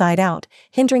the inside out,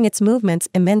 hindering its movements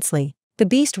immensely. The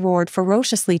beast roared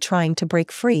ferociously, trying to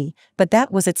break free, but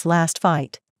that was its last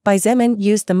fight. Xietain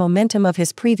used the momentum of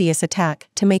his previous attack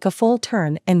to make a full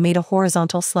turn and made a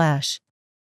horizontal slash.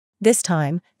 This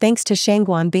time, thanks to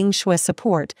Shangguan Bingshue's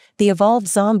support, the evolved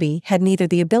zombie had neither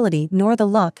the ability nor the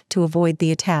luck to avoid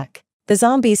the attack. The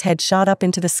zombie's head shot up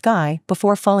into the sky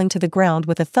before falling to the ground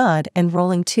with a thud and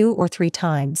rolling 2 or 3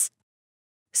 times.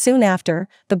 Soon after,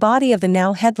 the body of the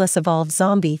now headless evolved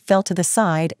zombie fell to the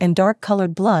side and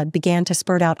dark-colored blood began to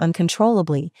spurt out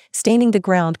uncontrollably, staining the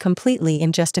ground completely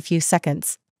in just a few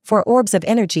seconds. 4 orbs of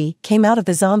energy came out of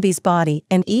the zombie's body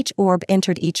and each orb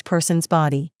entered each person's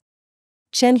body.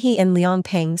 Chen He and Liang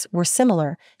Peng's were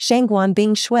similar. Shangguan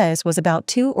Bingshue's was about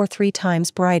 2 or 3 times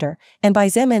brighter, and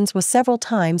Xietan's was several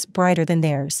times brighter than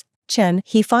theirs. Chen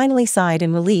He finally sighed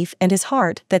in relief, and his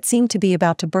heart, that seemed to be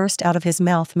about to burst out of his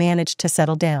mouth, managed to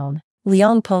settle down.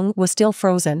 Liang Peng was still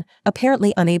frozen,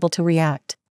 apparently unable to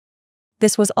react.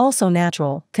 This was also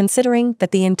natural, considering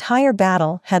that the entire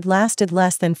battle had lasted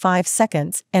less than 5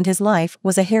 seconds and his life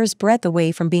was a hair's breadth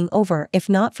away from being over if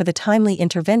not for the timely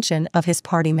intervention of his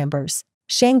party members.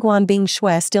 Shangguan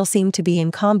Bingshue still seemed to be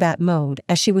in combat mode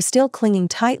as she was still clinging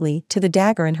tightly to the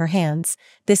dagger in her hands.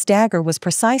 This dagger was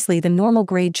precisely the normal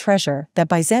grade treasure that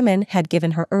Xietain had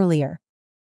given her earlier.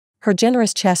 Her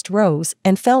generous chest rose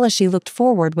and fell as she looked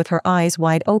forward with her eyes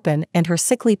wide open, and her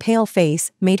sickly pale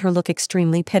face made her look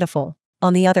extremely pitiful.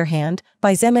 On the other hand,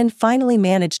 Xietain finally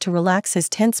managed to relax his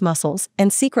tense muscles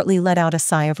and secretly let out a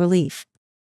sigh of relief.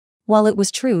 While it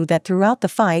was true that throughout the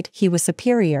fight he was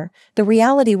superior, the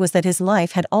reality was that his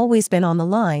life had always been on the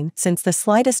line, since the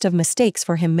slightest of mistakes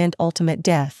for him meant ultimate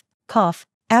death. Cough.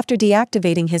 After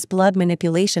deactivating his blood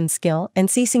manipulation skill and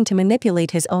ceasing to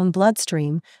manipulate his own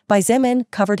bloodstream, Xietain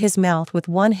covered his mouth with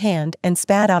one hand and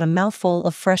spat out a mouthful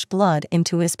of fresh blood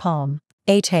into his palm.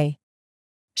 Hey.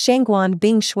 Shangguan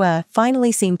Bingshue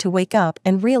finally seemed to wake up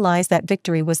and realize that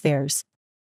victory was theirs.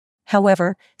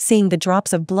 However, seeing the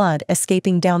drops of blood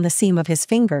escaping down the seam of his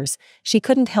fingers, she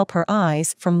couldn't help her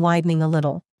eyes from widening a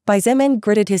little. Xietain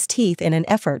gritted his teeth in an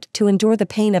effort to endure the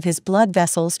pain of his blood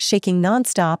vessels shaking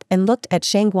non-stop and looked at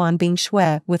Shangguan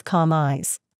Bingshue with calm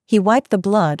eyes. He wiped the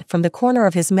blood from the corner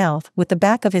of his mouth with the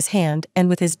back of his hand, and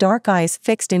with his dark eyes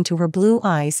fixed into her blue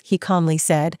eyes he calmly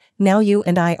said, "Now you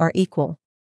and I are equal.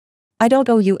 I don't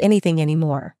owe you anything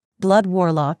anymore." Blood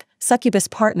Warlock, Succubus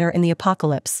Partner in the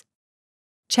Apocalypse.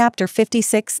 Chapter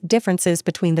 56 Differences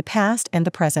between the past and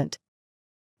the present.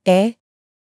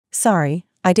 Sorry,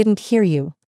 I didn't hear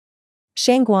you.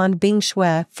 Shangguan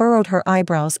Bingshue furrowed her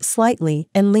eyebrows slightly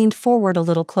and leaned forward a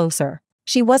little closer.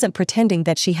 She wasn't pretending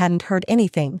that she hadn't heard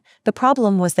anything, the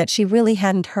problem was that she really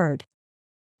hadn't heard.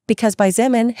 Because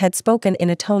Xietain had spoken in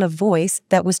a tone of voice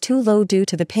that was too low due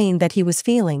to the pain that he was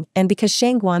feeling, and because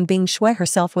Shangguan Bingshue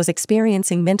herself was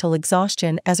experiencing mental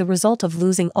exhaustion as a result of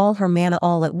losing all her mana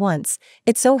all at once,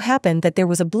 it so happened that there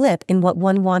was a blip in what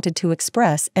one wanted to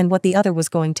express and what the other was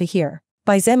going to hear.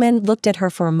 Xietain looked at her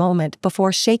for a moment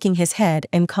before shaking his head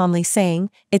and calmly saying,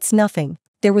 "It's nothing."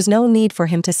 There was no need for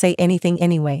him to say anything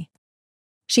anyway.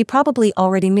 She probably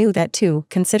already knew that too,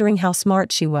 considering how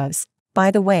smart she was.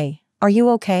 "By the way, are you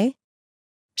okay?"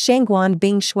 Shangguan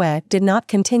Bingshue did not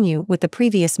continue with the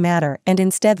previous matter and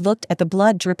instead looked at the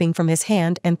blood dripping from his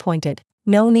hand and pointed.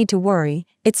 "No need to worry,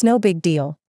 it's no big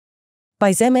deal."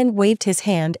 Xietain waved his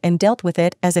hand and dealt with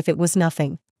it as if it was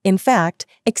nothing. In fact,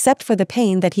 except for the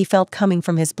pain that he felt coming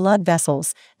from his blood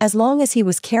vessels, as long as he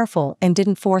was careful and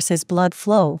didn't force his blood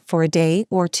flow for a day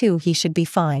or 2 he should be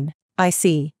fine. "I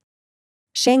see."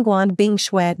 Shangguan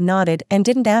Bingshue nodded and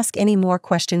didn't ask any more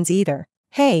questions either.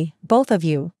 "Hey, both of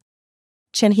you."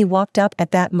 Chen He walked up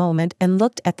at that moment and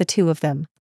looked at the two of them.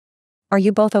 "Are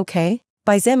you both okay?"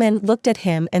 Xietain looked at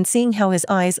him and seeing how his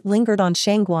eyes lingered on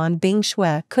Shangguan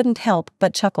Bingshue couldn't help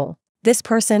but chuckle. This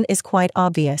person is quite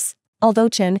obvious. Although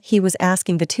Chen He was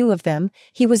asking the two of them,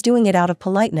 he was doing it out of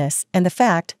politeness and the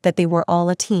fact that they were all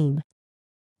a team.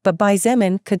 But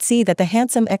Xietain could see that the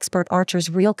handsome expert archer's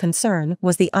real concern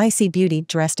was the icy beauty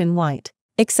dressed in white.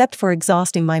 "Except for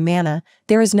exhausting my mana,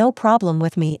 there is no problem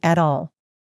with me at all."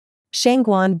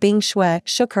 Shangguan Bingshue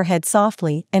shook her head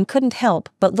softly and couldn't help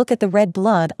but look at the red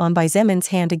blood on Xietan's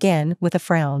hand again with a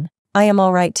frown. "I am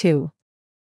all right too."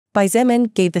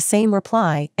 Xietain gave the same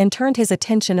reply and turned his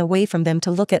attention away from them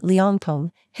to look at Liang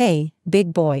Peng. "Hey,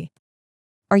 big boy.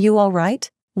 Are you all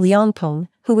right?" Liangpeng,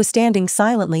 who was standing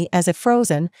silently as if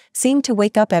frozen, seemed to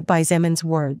wake up at Bai Zemin's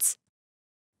words.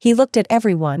 He looked at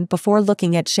everyone before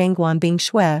looking at Shangguan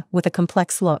Bingshui with a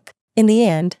complex look. In the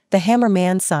end, the hammer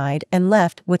man sighed and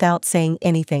left without saying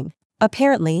anything.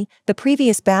 Apparently, the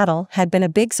previous battle had been a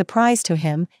big surprise to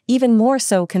him, even more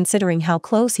so considering how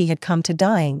close he had come to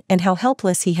dying and how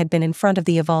helpless he had been in front of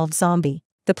the evolved zombie.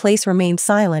 The place remained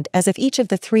silent as if each of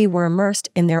the three were immersed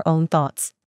in their own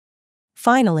thoughts.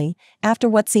 Finally, after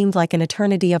what seemed like an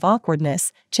eternity of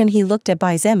awkwardness, Chen He looked at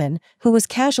Bai Zemin, who was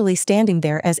casually standing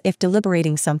there as if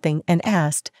deliberating something, and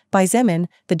asked, "Bai Zemin,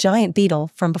 the giant beetle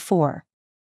from before.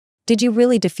 Did you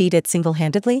really defeat it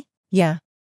single-handedly?" "Yeah.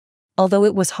 Although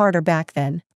it was harder back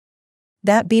then.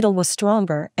 That beetle was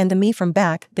stronger and the me from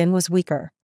back then was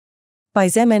weaker." Bai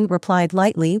Zemin replied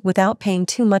lightly without paying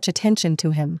too much attention to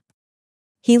him.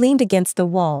 He leaned against the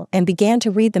wall and began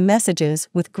to read the messages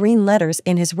with green letters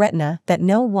in his retina that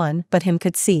no one but him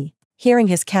could see. Hearing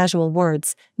his casual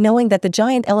words, knowing that the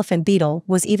giant elephant beetle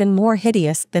was even more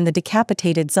hideous than the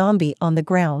decapitated zombie on the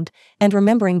ground, and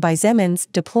remembering Bai Zemin's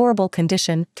deplorable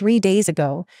condition 3 days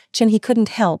ago, Chen He couldn't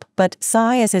help but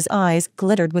sigh as his eyes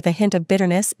glittered with a hint of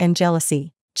bitterness and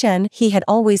jealousy. Chen He had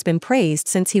always been praised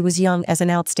since he was young as an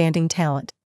outstanding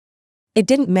talent. It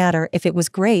didn't matter if it was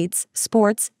grades,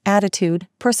 sports, attitude,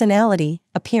 personality,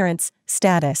 appearance,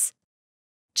 status.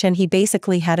 Chen He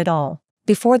basically had it all.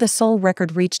 Before the soul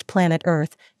record reached planet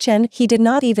Earth, Chen He did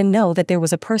not even know that there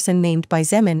was a person named Bai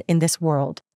Zemin in this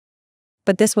world.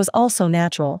 But this was also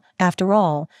natural. After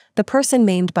all, the person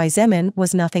named Bai Zemin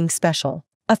was nothing special.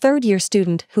 A third-year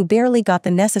student who barely got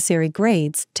the necessary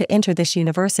grades to enter this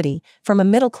university, from a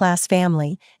middle-class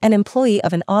family, an employee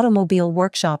of an automobile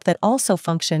workshop that also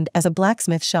functioned as a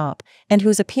blacksmith shop, and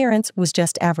whose appearance was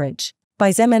just average. Bai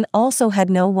Zemin also had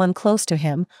no one close to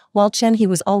him, while Chen He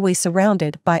was always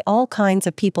surrounded by all kinds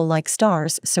of people like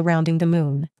stars surrounding the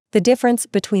moon. The difference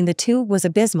between the two was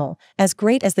abysmal, as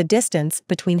great as the distance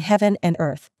between heaven and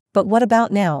earth. But what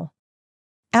about now?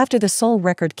 After the soul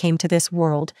record came to this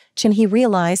world, Chen He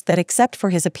realized that except for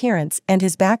his appearance and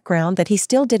his background that he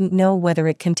still didn't know whether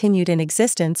it continued in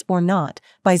existence or not.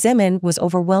 Bai Zemin was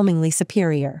overwhelmingly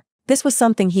superior. This was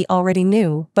something he already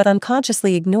knew but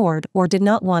unconsciously ignored or did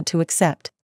not want to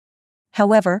accept.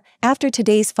 However, after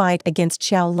today's fight against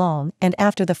Xiao Long and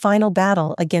after the final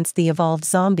battle against the evolved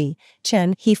zombie,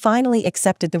 Chen He finally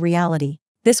accepted the reality.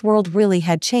 This world really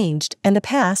had changed, and the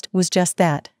past was just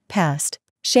that, past.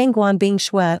 Shangguan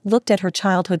Bingshui looked at her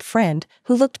childhood friend,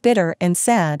 who looked bitter and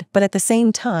sad but at the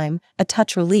same time, a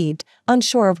touch relieved,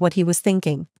 unsure of what he was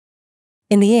thinking.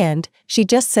 In the end, she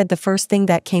just said the first thing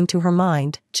that came to her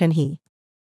mind, "Chen He.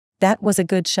 That was a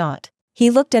good shot." He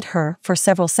looked at her for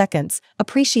several seconds,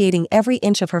 appreciating every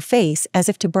inch of her face as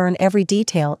if to burn every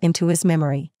detail into his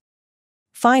memory.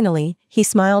 Finally, he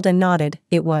smiled and nodded,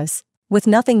 "It was." With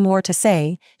nothing more to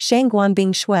say, Shangguan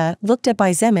Bingshui looked at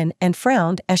Bai Zemin and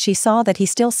frowned as she saw that he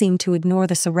still seemed to ignore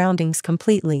the surroundings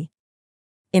completely.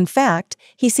 In fact,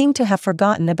 he seemed to have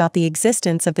forgotten about the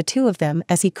existence of the two of them,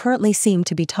 as he currently seemed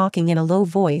to be talking in a low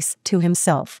voice to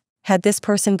himself. Had this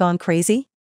person gone crazy?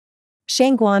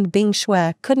 Shangguan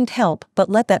Bingshui couldn't help but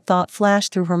let that thought flash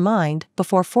through her mind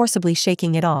before forcibly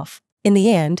shaking it off. In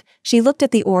the end, she looked at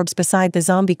the orbs beside the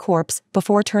zombie corpse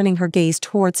before turning her gaze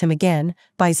towards him again.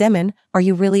 "Bai Zemin, are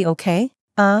you really okay?"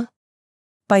 Bai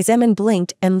Zemin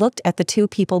blinked and looked at the two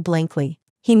people blankly.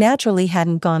 He naturally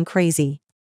hadn't gone crazy.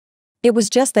 It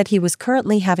was just that he was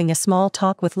currently having a small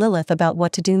talk with Lilith about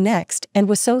what to do next and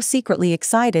was so secretly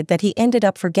excited that he ended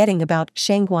up forgetting about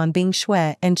Shangguan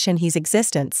Bingshui and Chen He's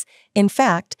existence. In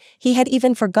fact, he had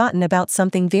even forgotten about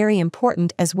something very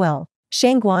important as well.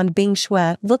 Shangguan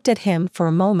Bingshui looked at him for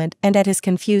a moment, and at his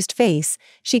confused face,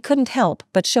 she couldn't help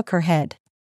but shook her head.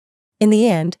 In the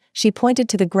end, she pointed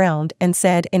to the ground and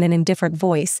said in an indifferent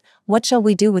voice, "What shall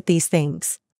we do with these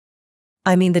things?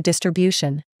 I mean the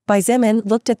distribution." Bai Zemin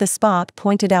looked at the spot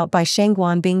pointed out by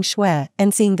Shangguan Bingshui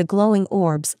and seeing the glowing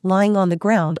orbs lying on the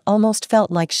ground almost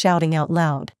felt like shouting out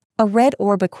loud. A red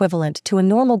orb equivalent to a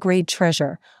normal grade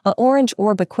treasure, a orange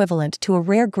orb equivalent to a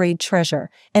rare grade treasure,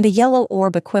 and a yellow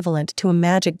orb equivalent to a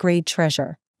magic grade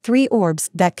treasure. 3 orbs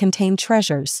that contain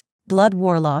treasures. Blood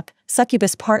Warlock,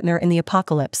 Succubus Partner in the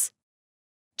Apocalypse.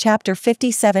 Chapter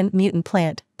 57 Mutant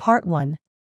Plant, Part 1.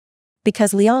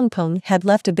 Because Liangpeng had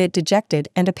left a bit dejected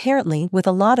and apparently with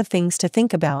a lot of things to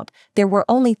think about, there were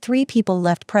only 3 people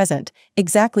left present,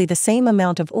 exactly the same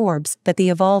amount of orbs that the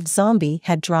evolved zombie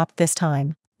had dropped this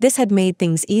time. This had made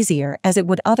things easier, as it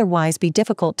would otherwise be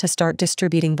difficult to start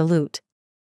distributing the loot.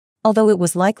 Although it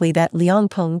was likely that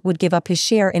Liangpeng would give up his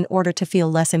share in order to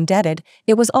feel less indebted,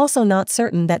 it was also not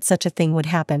certain that such a thing would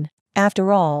happen.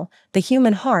 After all, the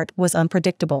human heart was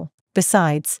unpredictable.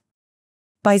 Besides,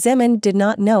 Bai Zemin did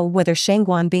not know whether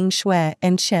Shangguan Bingshui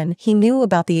and Chen He knew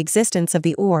about the existence of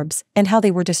the orbs and how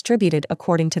they were distributed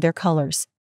according to their colors.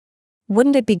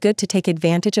 Wouldn't it be good to take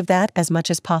advantage of that as much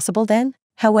as possible then?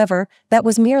 However, that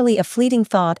was merely a fleeting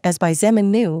thought, as Bai Zemin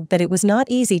knew that it was not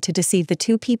easy to deceive the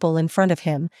two people in front of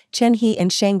him. Chen He and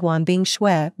Shangguan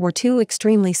Bingshui were two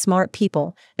extremely smart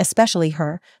people, especially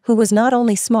her, who was not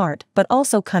only smart but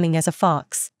also cunning as a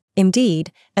fox.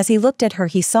 Indeed, as he looked at her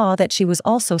he saw that she was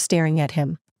also staring at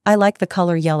him. "I like the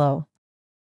color yellow,"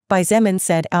 Bai Zemin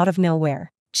said out of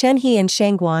nowhere. Chen He and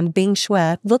Shangguan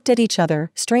Bingshui looked at each other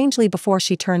strangely before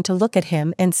she turned to look at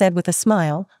him and said with a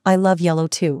smile, "I love yellow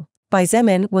too." Bai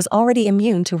Zemin was already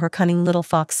immune to her cunning little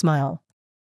fox smile.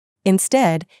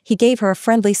 Instead, he gave her a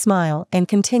friendly smile and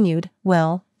continued,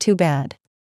 "Well, too bad.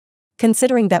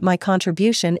 Considering that my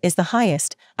contribution is the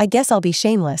highest, I guess I'll be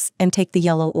shameless and take the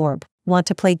yellow orb. Want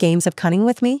to play games of cunning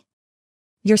with me?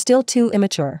 You're still too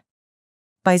immature."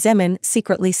 Bai Zemin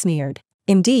secretly sneered.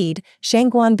 Indeed,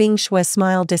 Shangguan Bingshui's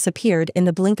smile disappeared in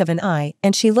the blink of an eye,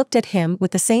 and she looked at him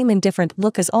with the same indifferent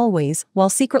look as always, while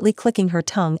secretly clicking her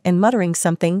tongue and muttering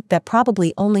something that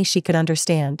probably only she could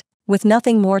understand. With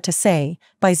nothing more to say,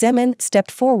 Bai Zemin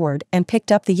stepped forward and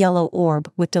picked up the yellow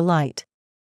orb with delight.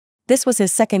 This was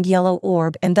his second yellow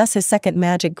orb and thus his second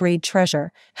magic grade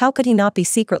treasure. How could he not be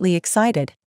secretly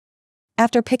excited?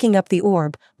 After picking up the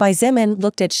orb, Bai Zemin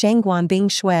looked at Shangguan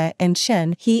Bingshui and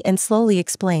Chen He and slowly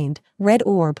explained, "Red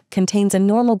orb contains a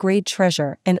normal grade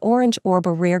treasure and orange orb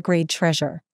a rare grade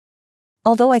treasure.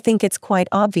 Although I think it's quite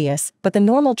obvious, but the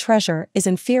normal treasure is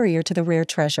inferior to the rare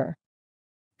treasure.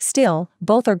 Still,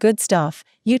 both are good stuff,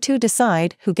 you two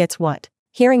decide who gets what."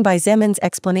 Hearing Bai Zemin's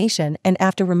explanation and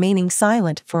after remaining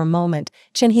silent for a moment,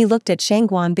 Chen He looked at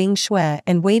Shangguan Bingshui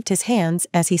and waved his hands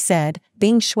as he said,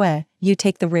 "Bingshui, you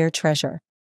take the rare treasure.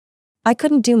 I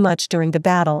couldn't do much during the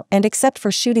battle, and except for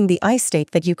shooting the ice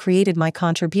stake that you created, my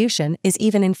contribution is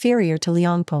even inferior to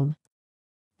Liangpeng.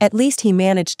 At least he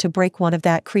managed to break one of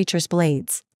that creature's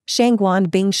blades." Shangguan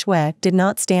Bingshui did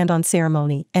not stand on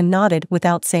ceremony and nodded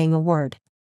without saying a word.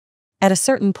 At a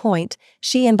certain point,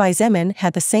 she and Bai Zemin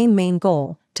had the same main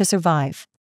goal: to survive.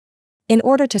 In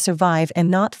order to survive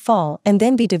and not fall and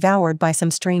then be devoured by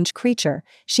some strange creature,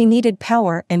 she needed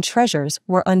power, and treasures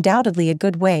were undoubtedly a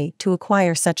good way to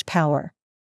acquire such power.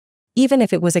 Even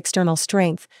if it was external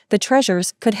strength, the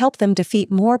treasures could help them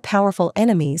defeat more powerful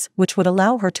enemies, which would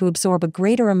allow her to absorb a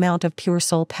greater amount of pure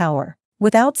soul power.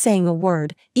 Without saying a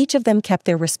word, each of them kept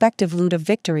their respective loot of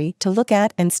victory to look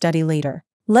at and study later.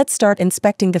 "Let's start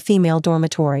inspecting the female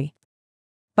dormitory."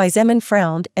 Bai Zemin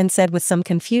frowned and said with some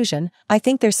confusion, "I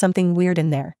think there's something weird in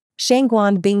there."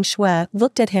 Shangguan Bingshui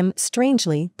looked at him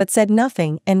strangely but said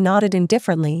nothing and nodded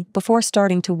indifferently before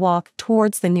starting to walk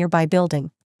towards the nearby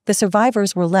building. The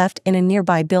survivors were left in a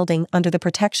nearby building under the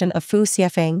protection of Fu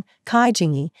Xiefeng, Kai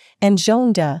Jingyi, and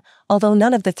Zhong De. Although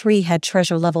none of the three had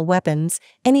treasure-level weapons,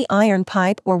 any iron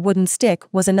pipe or wooden stick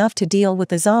was enough to deal with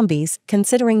the zombies,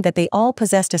 considering that they all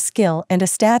possessed a skill and a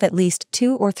stat at least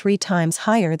 2 or 3 times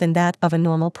higher than that of a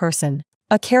normal person.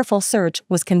 A careful search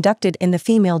was conducted in the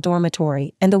female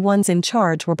dormitory, and the ones in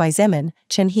charge were Bai Zemin,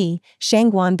 Chen He,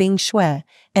 Shangguan Bingshui,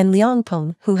 and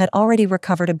Liangpeng, who had already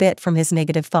recovered a bit from his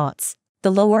negative thoughts.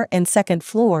 The lower and second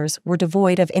floors were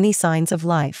devoid of any signs of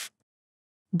life.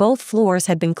 Both floors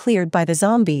had been cleared by the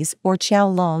zombies or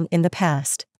Qiao Long in the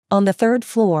past. On the third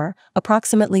floor,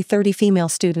 approximately 30 female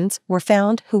students were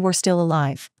found who were still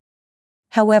alive.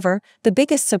 However, the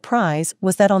biggest surprise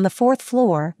was that on the fourth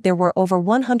floor there were over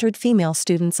 100 female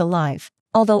students alive.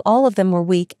 Although all of them were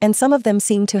weak and some of them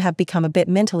seemed to have become a bit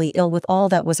mentally ill with all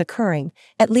that was occurring,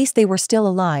 at least they were still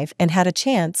alive and had a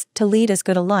chance to lead as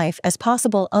good a life as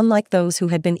possible, unlike those who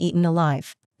had been eaten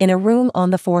alive. In a room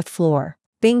on the fourth floor,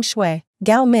 Bingshui,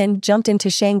 Gao Min jumped into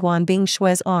Shangguan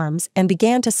Bingshui's arms and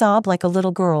began to sob like a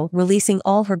little girl, releasing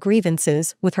all her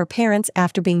grievances with her parents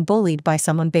after being bullied by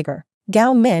someone bigger.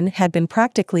 Gao Min had been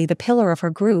practically the pillar of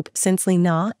her group since Li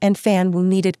Na and Fan Wu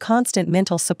needed constant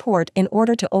mental support in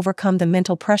order to overcome the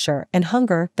mental pressure and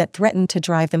hunger that threatened to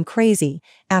drive them crazy.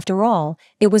 After all,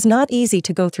 it was not easy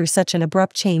to go through such an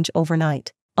abrupt change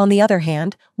overnight. On the other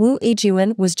hand, Wu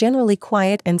Yijuan was generally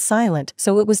quiet and silent,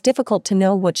 so it was difficult to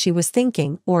know what she was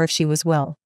thinking or if she was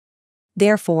well.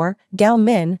 Therefore, Gao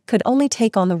Min could only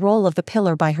take on the role of the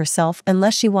pillar by herself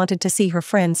unless she wanted to see her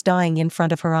friends dying in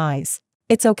front of her eyes.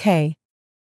 "It's okay.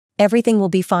 Everything will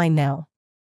be fine now."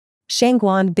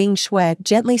 Shangguan Bingshui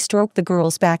gently stroked the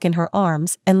girl's back in her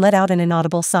arms and let out an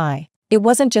inaudible sigh. It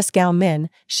wasn't just Gao Min,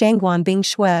 Shangguan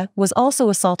Bingshui was also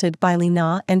assaulted by Li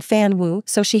Na and Fan Wu,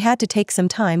 so she had to take some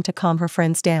time to calm her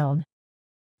friends down.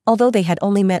 Although they had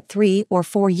only met 3 or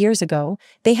 4 years ago,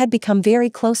 they had become very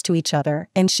close to each other,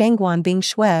 and Shangguan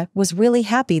Bingshui was really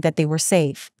happy that they were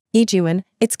safe. Yijun,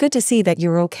 it's good to see that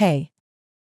you're okay.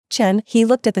 Chen, he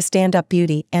looked at the stand-up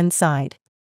beauty and sighed.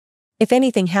 If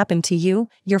anything happened to you,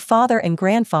 your father and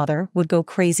grandfather would go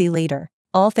crazy later.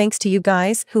 All thanks to you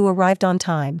guys who arrived on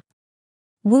time.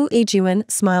 Wu Yijun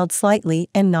smiled slightly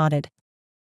and nodded.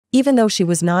 Even though she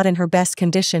was not in her best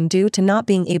condition due to not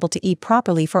being able to eat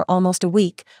properly for almost a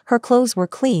week, her clothes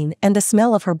were clean and the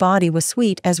smell of her body was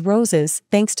sweet as roses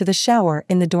thanks to the shower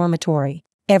in the dormitory.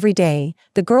 Every day,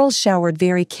 the girls showered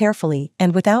very carefully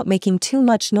and without making too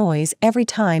much noise every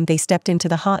time they stepped into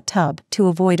the hot tub to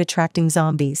avoid attracting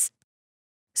zombies.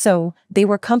 So, they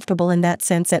were comfortable in that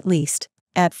sense at least.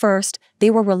 At first, they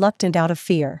were reluctant out of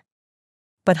fear.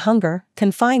 But hunger,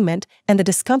 confinement, and the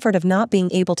discomfort of not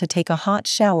being able to take a hot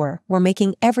shower were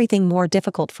making everything more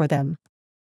difficult for them.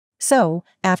 So,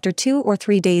 after 2 or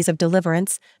 3 days of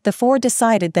deliverance, the 4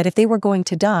 decided that if they were going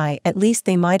to die, at least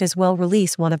they might as well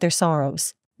release one of their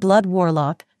sorrows. Blood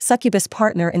Warlock, Succubus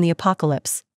Partner in the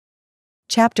Apocalypse.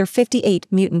 Chapter 58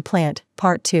 Mutant Plant,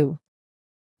 Part 2.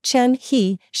 Chen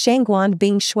He, Shangguan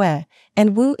Bingshui,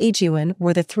 and Wu Yijun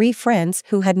were the 3 friends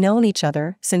who had known each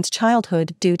other since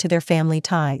childhood due to their family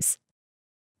ties.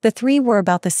 The 3 were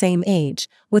about the same age,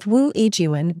 with Wu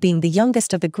Yijun being the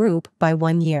youngest of the group by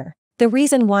 1 year. The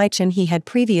reason why Chen He had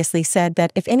previously said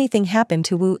that if anything happened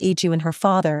to Wu Yijun, her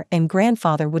father and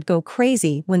grandfather would go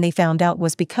crazy when they found out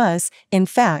was because, in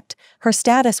fact, her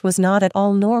status was not at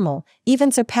all normal,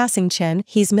 even surpassing Chen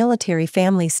He's military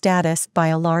family status by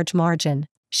a large margin.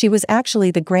 She was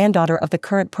actually the granddaughter of the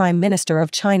current Prime Minister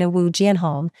of China Wu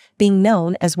Jianhong, being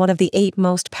known as one of the 8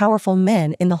 most powerful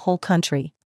men in the whole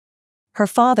country. Her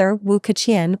father, Wu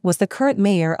Keqian, was the current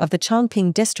mayor of the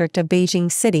Chongping district of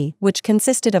Beijing City, which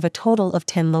consisted of a total of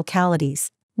 10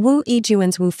 localities. Wu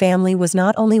Yijun's Wu family was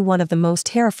not only one of the most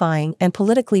terrifying and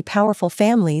politically powerful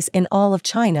families in all of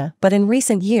China, but in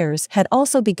recent years had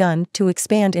also begun to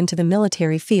expand into the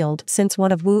military field since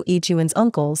one of Wu Yijun's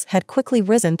uncles had quickly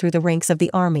risen through the ranks of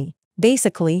the army.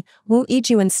 Basically, Wu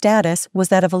Yijun's status was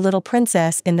that of a little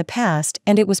princess in the past,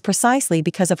 and it was precisely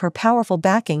because of her powerful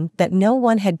backing that no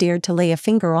one had dared to lay a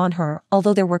finger on her,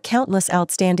 although there were countless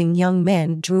outstanding young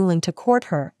men drooling to court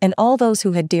her, and all those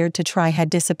who had dared to try had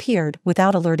disappeared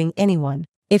without alerting anyone.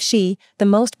 If she, the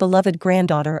most beloved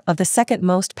granddaughter of the second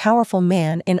most powerful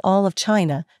man in all of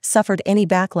China, suffered any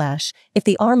backlash, if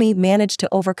the army managed to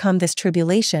overcome this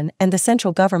tribulation and the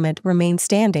central government remained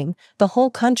standing, the whole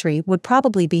country would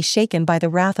probably be shaken by the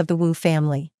wrath of the Wu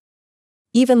family.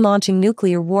 Even launching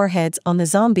nuclear warheads on the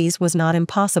zombies was not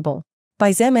impossible.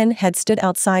 Bai Zemin had stood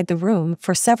outside the room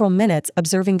for several minutes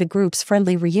observing the group's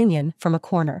friendly reunion from a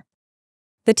corner.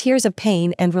 The tears of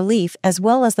pain and relief as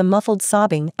well as the muffled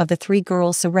sobbing of the 3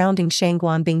 girls surrounding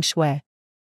Shangguan Bingshui.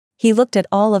 He looked at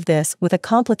all of this with a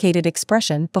complicated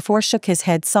expression before shook his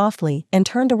head softly and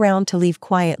turned around to leave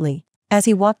quietly. As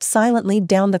he walked silently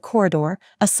down the corridor,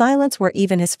 a silence where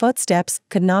even his footsteps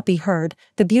could not be heard,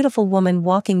 the beautiful woman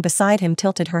walking beside him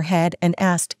tilted her head and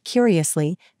asked,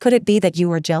 curiously, "Could it be that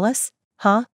you are jealous?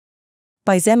 Huh?"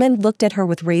 Bai Zemin looked at her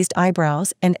with raised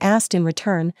eyebrows and asked in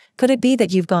return, "Could it be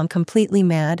that you've gone completely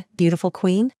mad, beautiful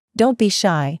queen? Don't be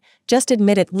shy, just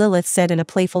admit it," Lilith said in a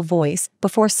playful voice,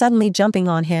 before suddenly jumping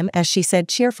on him as she said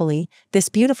cheerfully, "This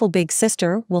beautiful big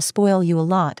sister will spoil you a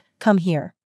lot, come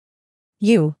here.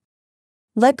 You.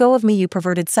 Let go of me, you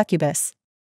perverted succubus.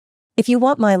 If you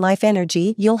want my life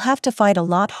energy, you'll have to fight a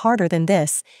lot harder than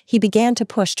this." He began to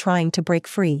push, trying to break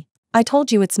free. "I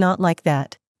told you it's not like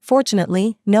that."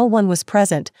 Fortunately, no one was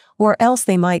present, or else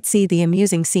they might see the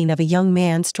amusing scene of a young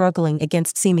man struggling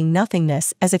against seeming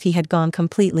nothingness as if he had gone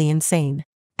completely insane.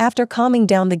 After calming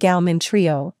down the Gao Min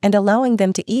trio and allowing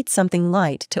them to eat something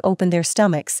light to open their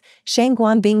stomachs,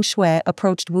 Shangguan Bingshui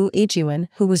approached Wu Yijun,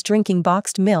 who was drinking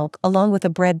boxed milk along with a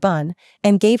bread bun,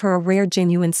 and gave her a rare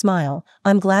genuine smile.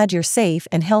 "I'm glad you're safe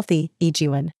and healthy,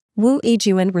 Yijun." Wu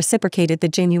Yijun reciprocated the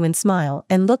genuine smile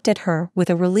and looked at her with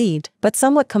a relieved but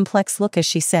somewhat complex look as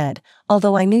she said,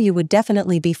 "Although I knew you would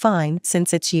definitely be fine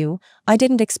since it's you, I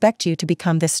didn't expect you to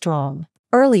become this strong."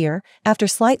 Earlier, after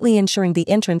slightly ensuring the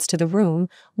entrance to the room,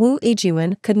 Wu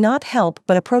Yijun could not help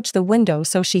but approach the window,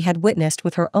 so she had witnessed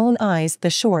with her own eyes the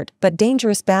short but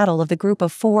dangerous battle of the group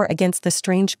of 4 against the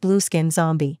strange blue-skin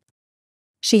zombie.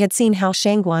 She had seen how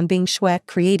Shangguan Bingshui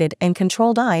created and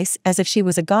controlled ice as if she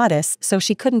was a goddess, so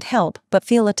she couldn't help but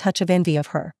feel a touch of envy of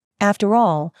her. After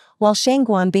all, while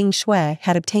Shangguan Bingshui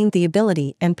had obtained the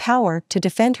ability and power to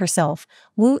defend herself,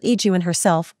 Wu Yijun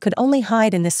herself could only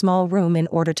hide in this small room in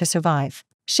order to survive.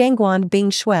 Shangguan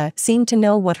Bingshui seemed to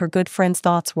know what her good friend's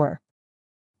thoughts were.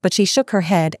 but she shook her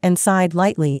head and sighed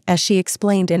lightly as she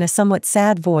explained in a somewhat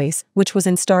sad voice, which was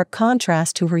in stark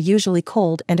contrast to her usually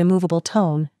cold and immovable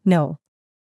tone, "No.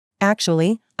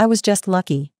 Actually, I was just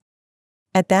lucky."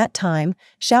 At that time,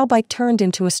 Xiaobai turned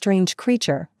into a strange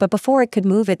creature, but before it could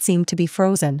move it seemed to be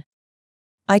frozen.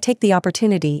 I take the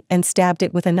opportunity and stabbed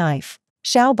it with a knife.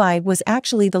 Xiaobai was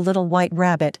actually the little white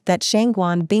rabbit that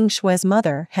Shangguan Bingshue's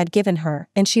mother had given her,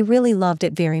 and she really loved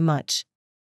it very much.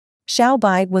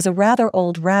 Xiaobai was a rather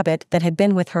old rabbit that had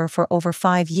been with her for over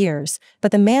 5 years,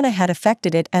 but the mana had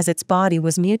affected it as its body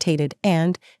was mutated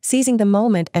and, seizing the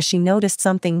moment as she noticed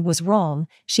something was wrong,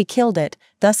 she killed it,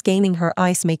 thus gaining her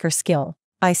ice maker skill.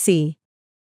 "I see.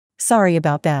 Sorry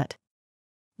about that."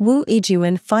 Wu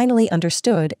Yijun finally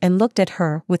understood and looked at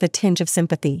her with a tinge of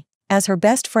sympathy. As her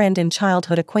best friend and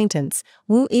childhood acquaintance,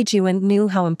 Wu Yijun knew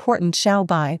how important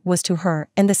Xiaobai was to her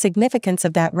and the significance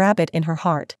of that rabbit in her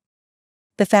heart.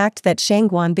 The fact that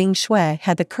Shangguan Bingshue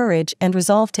had the courage and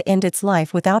resolve to end its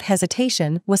life without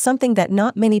hesitation was something that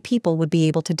not many people would be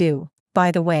able to do.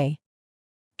 By the way,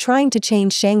 trying to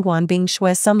change Shangguan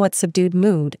Bingshue's somewhat subdued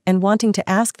mood and wanting to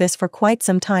ask this for quite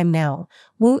some time now,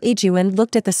 Wu Yijun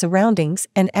looked at the surroundings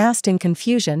and asked in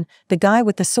confusion, "The guy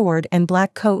with the sword and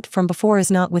black coat from before is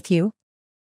not with you?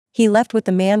 He left with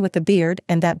the man with the beard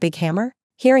and that big hammer?"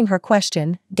 Hearing her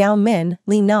question, Gao Min,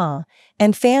 Li Na,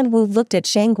 and Fan Wu looked at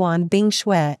Shangguan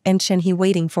Bingshue and Chen He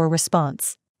waiting for a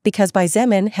response. Because Bai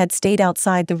Zemin had stayed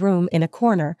outside the room in a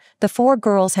corner, the 4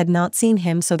 girls had not seen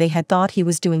him, so they had thought he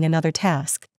was doing another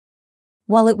task.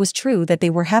 While it was true that they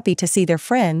were happy to see their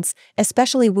friends,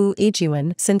 especially Wu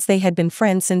Yijun since they had been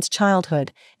friends since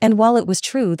childhood, and while it was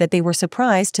true that they were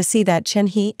surprised to see that Chen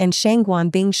He and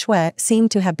Shangguan Bingshue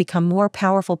seemed to have become more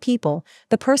powerful people,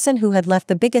 the person who had left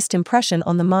the biggest impression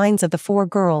on the minds of the 4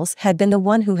 girls had been the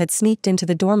one who had sneaked into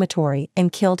the dormitory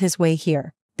and killed his way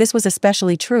here. This was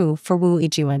especially true for Wu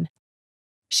Yijun.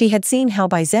 She had seen how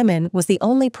Bai Zemin was the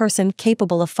only person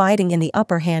capable of fighting in the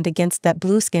upper hand against that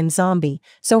blue-skinned zombie,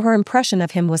 so her impression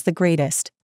of him was the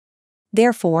greatest.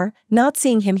 Therefore, not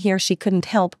seeing him here, she couldn't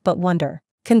help but wonder.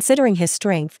 Considering his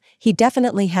strength, he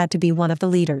definitely had to be one of the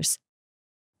leaders.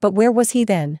 But where was he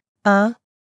then?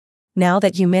 Now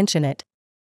that you mention it.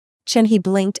 Chen He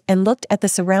blinked and looked at the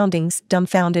surroundings,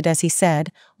 dumbfounded as he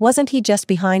said, "Wasn't he just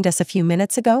behind us a few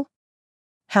minutes ago?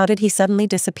 How did he suddenly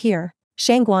disappear?"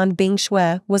 Shangguan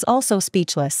Bingshue was also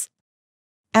speechless.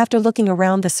 After looking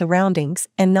around the surroundings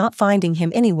and not finding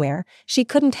him anywhere, she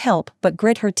couldn't help but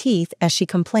grit her teeth as she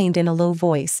complained in a low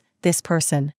voice, "This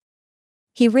person.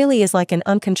 He really is like an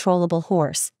uncontrollable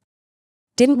horse.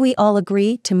 Didn't we all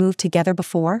agree to move together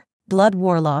before?" Blood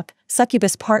Warlock,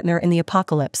 Succubus Partner in the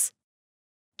Apocalypse.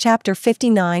 Chapter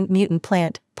 59 Mutant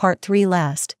Plant, Part 3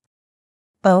 last.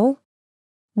 "Oh?"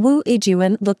 Wu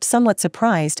Yijun looked somewhat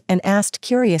surprised and asked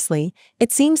curiously,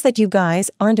 "It seems that you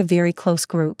guys aren't a very close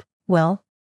group." "Well,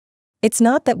 it's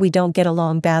not that we don't get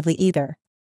along badly either,"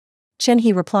 Chen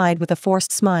He replied with a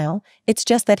forced smile, "it's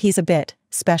just that he's a bit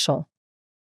special.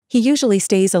 He usually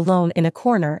stays alone in a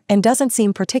corner and doesn't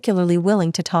seem particularly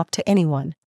willing to talk to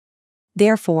anyone.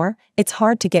 Therefore, it's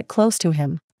hard to get close to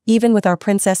him. Even with our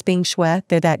Princess Bingshue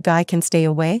there, that guy can stay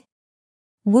away?"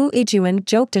 Wu Yijun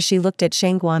joked as she looked at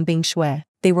Shangguan Bingshue.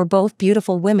 They were both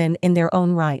beautiful women in their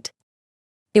own right.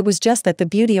 It was just that the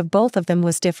beauty of both of them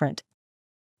was different.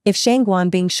 If Shangguan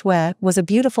Bingshue was a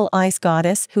beautiful ice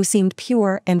goddess who seemed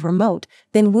pure and remote,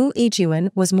 then Wu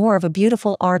Yijun was more of a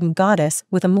beautiful ardent goddess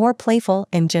with a more playful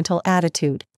and gentle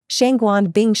attitude.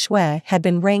 Shangguan Bingshue had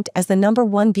been ranked as the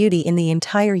 #1 beauty in the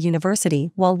entire university,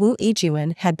 while Wu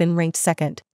Yijun had been ranked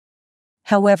second.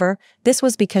 However, this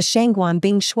was because Shangguan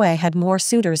Bingshue had more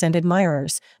suitors and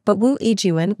admirers, but Wu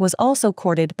Yijun was also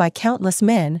courted by countless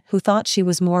men who thought she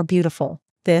was more beautiful.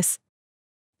 This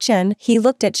Chen He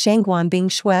looked at Shangguan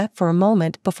Bingshue for a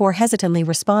moment before hesitantly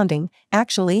responding,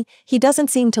 "Actually, he doesn't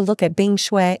seem to look at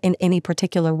Bingshue in any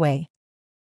particular way.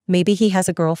 Maybe he has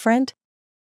a girlfriend?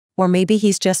 Or maybe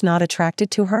he's just not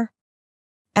attracted to her?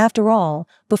 After all,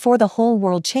 before the whole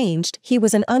world changed, he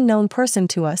was an unknown person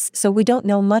to us, so we don't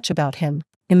know much about him.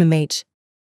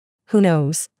 Who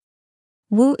knows?"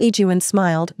 Wu Yijun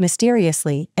smiled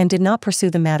mysteriously and did not pursue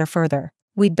the matter further.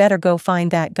 "We'd better go find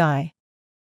that guy."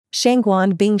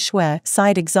 Shangguan Bingshue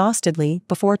sighed exhaustedly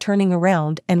before turning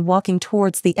around and walking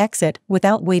towards the exit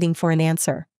without waiting for an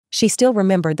answer. She still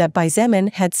remembered that Bai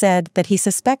Zemin had said that he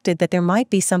suspected that there might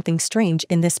be something strange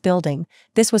in this building.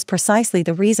 This was precisely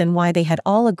the reason why they had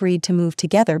all agreed to move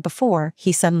together before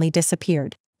he suddenly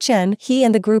disappeared. Chen He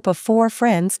and the group of 4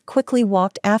 friends quickly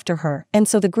walked after her, and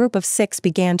so the group of 6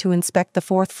 began to inspect the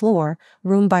 4th floor,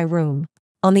 room by room.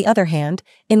 On the other hand,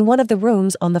 in one of the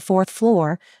rooms on the 4th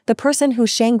floor, the person who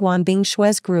Shangguan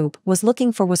Bingshue's group was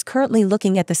looking for was currently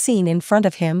looking at the scene in front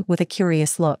of him with a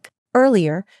curious look.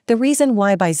 Earlier, the reason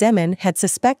why Bai Zemin had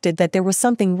suspected that there was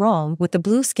something wrong with the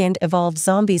blue-skinned evolved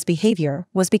zombie's behavior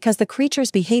was because the creature's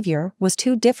behavior was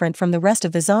too different from the rest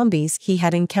of the zombies he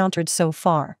had encountered so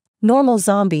far. Normal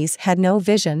zombies had no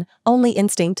vision, only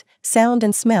instinct, sound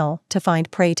and smell to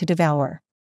find prey to devour.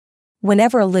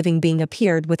 Whenever a living being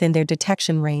appeared within their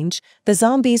detection range, the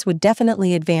zombies would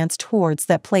definitely advance towards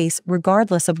that place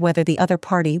regardless of whether the other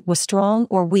party was strong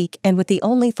or weak and with the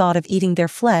only thought of eating their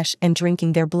flesh and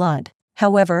drinking their blood.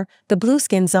 However, the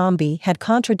blue-skin zombie had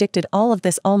contradicted all of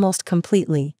this almost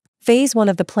completely. Phase 1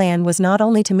 of the plan was not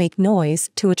only to make noise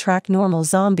to attract normal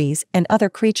zombies and other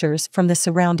creatures from the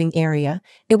surrounding area,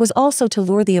 it was also to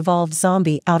lure the evolved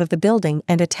zombie out of the building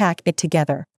and attack it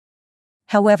together.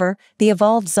 However, the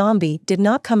evolved zombie did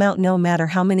not come out no matter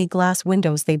how many glass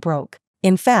windows they broke.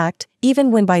 In fact,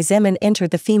 even when Bai Zemin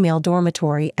entered the female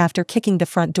dormitory after kicking the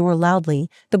front door loudly,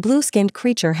 the blue-skinned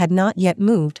creature had not yet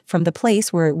moved from the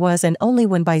place where it was, and only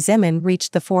when Bai Zemin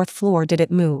reached the 4th floor did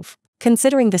it move.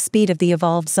 Considering the speed of the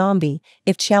evolved zombie,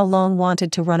 if Xiao Long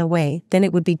wanted to run away, then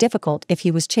it would be difficult if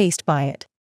he was chased by it.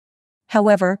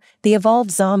 However, the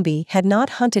evolved zombie had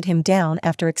not hunted him down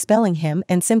after expelling him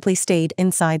and simply stayed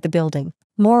inside the building.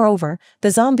 Moreover, the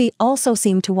zombie also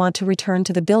seemed to want to return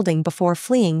to the building before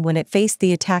fleeing when it faced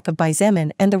the attack of Bai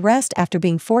Zemin and the rest after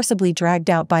being forcibly dragged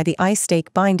out by the ice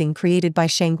stake binding created by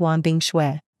Shangguan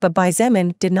Bingshui. But Bai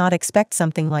Zemin did not expect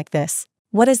something like this.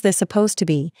 "What is this supposed to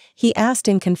be?" he asked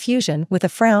in confusion with a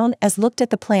frown as looked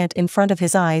at the plant in front of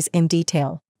his eyes in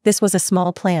detail. This was a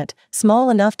small plant, small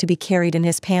enough to be carried in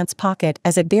his pants pocket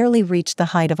as it barely reached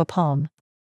the height of a palm.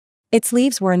 Its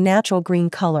leaves were a natural green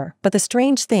color, but the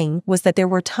strange thing was that there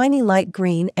were tiny light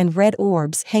green and red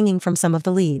orbs hanging from some of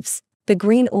the leaves. The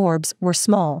green orbs were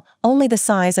small, only the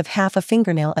size of half a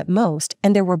fingernail at most,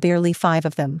 and there were barely 5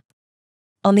 of them.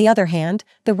 On the other hand,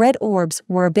 the red orbs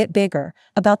were a bit bigger,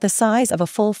 about the size of a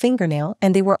full fingernail,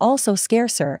 and they were also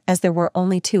scarcer as there were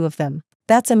only 2 of them.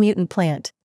 "That's a mutant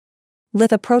plant."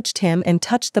 Lith approached him and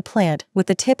touched the plant with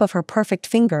the tip of her perfect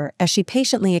finger as she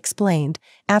patiently explained,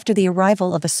 "After the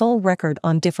arrival of a soul record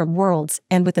on different worlds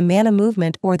and with the mana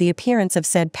movement or the appearance of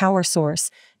said power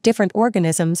source, different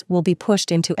organisms will be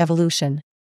pushed into evolution."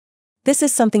 "This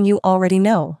is something you already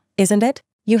know, isn't it?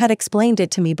 You had explained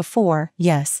it to me before."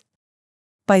 "Yes."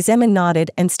 Bai Zemin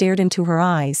nodded and stared into her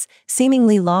eyes,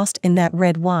 seemingly lost in that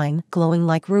red wine glowing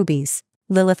like rubies.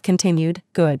 Lilith continued,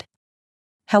 "Good.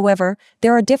 However,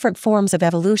 there are different forms of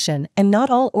evolution and not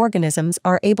all organisms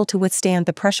are able to withstand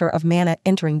the pressure of mana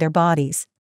entering their bodies.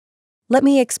 Let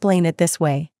me explain it this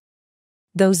way.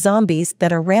 Those zombies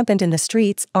that are rampant in the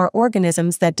streets are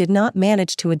organisms that did not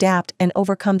manage to adapt and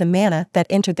overcome the mana that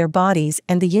entered their bodies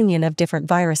and the union of different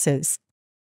viruses.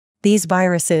 These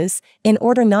viruses, in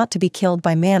order not to be killed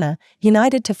by mana,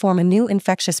 united to form a new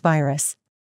infectious virus.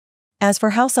 As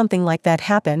for how something like that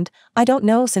happened, I don't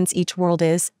know, since each world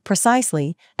is,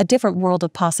 precisely, a different world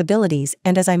of possibilities,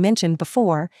 and as I mentioned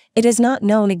before, it is not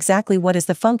known exactly what is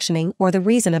the functioning or the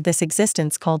reason of this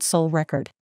existence called soul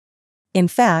record. In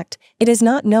fact, it is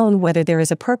not known whether there is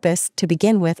a purpose to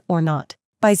begin with or not."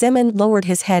 Bai Zemin lowered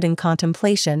his head in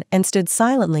contemplation and stood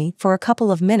silently for a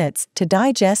couple of minutes to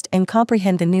digest and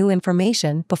comprehend the new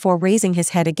information before raising his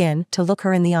head again to look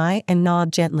her in the eye and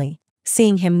nod gently.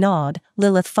 Seeing him nod,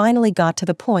 Lilith finally got to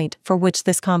the point for which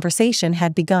this conversation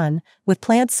had begun. "With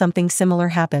plants something similar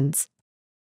happens.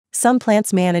 Some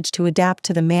plants manage to adapt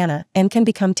to the mana and can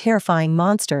become terrifying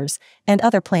monsters, and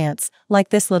other plants, like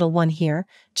this little one here,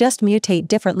 just mutate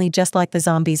differently, just like the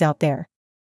zombies out there.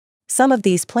 Some of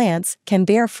these plants can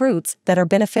bear fruits that are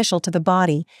beneficial to the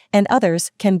body, and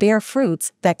others can bear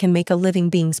fruits that can make a living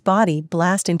being's body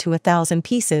blast into 1,000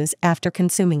 pieces after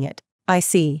consuming it." "I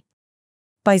see."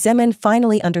 Bai Zemin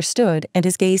finally understood, and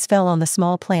his gaze fell on the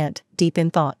small plant, deep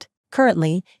in thought.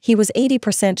 Currently, he was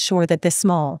 80% sure that this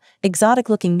small,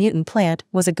 exotic-looking mutant plant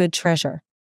was a good treasure.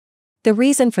 The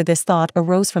reason for this thought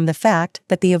arose from the fact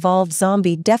that the evolved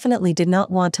zombie definitely did not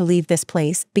want to leave this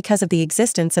place because of the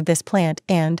existence of this plant,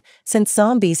 and, since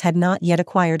zombies had not yet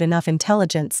acquired enough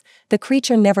intelligence, the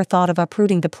creature never thought of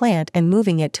uprooting the plant and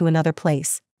moving it to another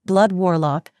place. Blood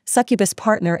Warlock, Succubus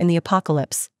Partner in the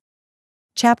Apocalypse.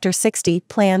 Chapter 60,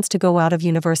 Plans to go out of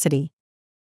university.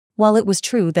 While it was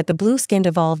true that the blue-skinned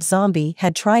evolved zombie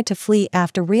had tried to flee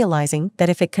after realizing that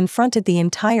if it confronted the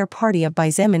entire party of Bai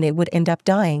Zemin it would end up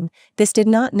dying, this did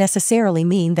not necessarily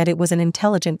mean that it was an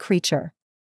intelligent creature.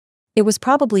 It was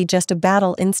probably just a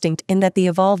battle instinct, in that the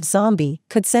evolved zombie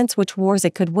could sense which wars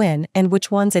it could win and which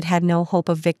ones it had no hope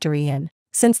of victory in.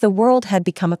 Since the world had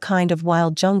become a kind of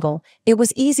wild jungle, it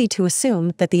was easy to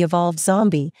assume that the evolved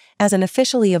zombie, as an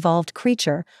officially evolved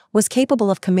creature, was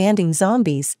capable of commanding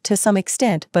zombies to some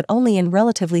extent but only in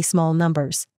relatively small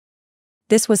numbers.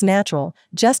 This was natural,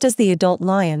 just as the adult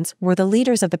lions were the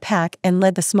leaders of the pack and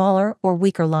led the smaller or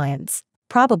weaker lions.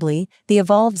 Probably, the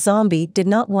evolved zombie did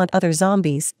not want other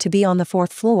zombies to be on the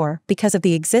fourth floor because of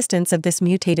the existence of this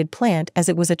mutated plant, as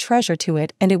it was a treasure to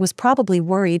it, and it was probably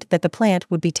worried that the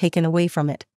plant would be taken away from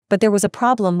it. But there was a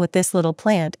problem with this little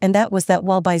plant, and that was that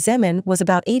while Xietain was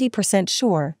about 80%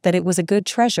 sure that it was a good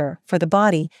treasure for the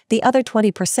body, the other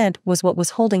 20% was what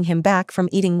was holding him back from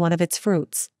eating one of its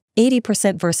fruits.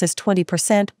 80% versus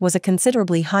 20% was a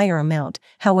considerably higher amount.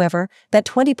 However, that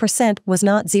 20% was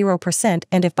not 0%,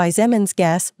 and if Xietan's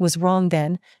guess was wrong,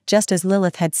 then, just as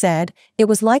Lilith had said, it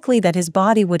was likely that his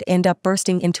body would end up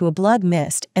bursting into a blood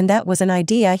mist, and that was an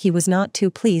idea he was not too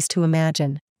pleased to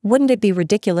imagine. Wouldn't it be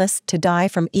ridiculous to die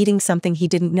from eating something he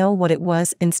didn't know what it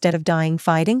was instead of dying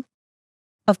fighting?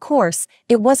 Of course,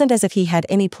 it wasn't as if he had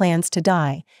any plans to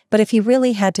die, but if he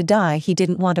really had to die, he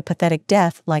didn't want a pathetic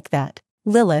death like that.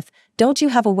 Lilith, don't you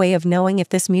have a way of knowing if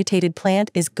this mutated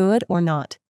plant is good or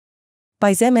not?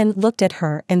 Xietain looked at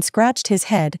her and scratched his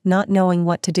head, not knowing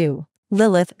what to do.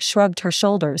 Lilith shrugged her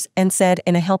shoulders and said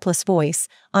in a helpless voice,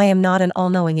 I am not an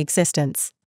all-knowing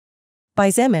existence.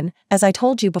 Xietain, as I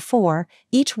told you before,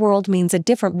 each world means a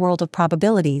different world of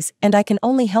probabilities, and I can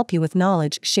only help you with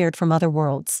knowledge shared from other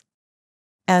worlds.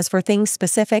 As for things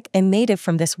specific and native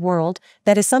from this world,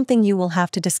 that is something you will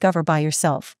have to discover by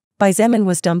yourself. Xietain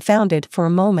was dumbfounded for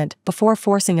a moment before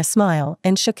forcing a smile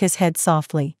and shook his head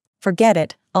softly. Forget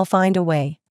it, I'll find a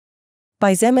way.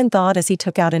 Xietain thought as he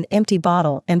took out an empty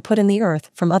bottle and put in the earth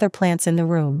from other plants in the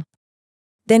room.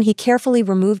 Then he carefully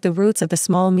removed the roots of the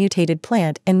small mutated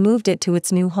plant and moved it to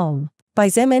its new home.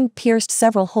 Xietain pierced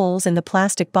several holes in the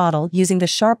plastic bottle using the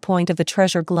sharp point of the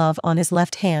treasure glove on his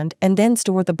left hand, and then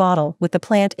stored the bottle with the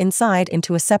plant inside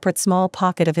into a separate small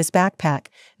pocket of his backpack,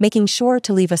 making sure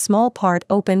to leave a small part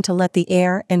open to let the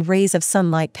air and rays of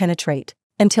sunlight penetrate.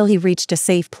 Until he reached a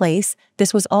safe place,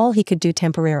 this was all he could do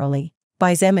temporarily.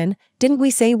 Xietain, didn't we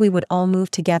say we would all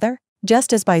move together?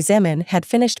 Just as Xietain had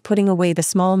finished putting away the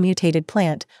small mutated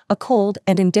plant, a cold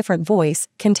and indifferent voice,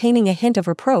 containing a hint of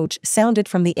reproach, sounded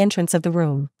from the entrance of the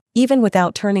room. Even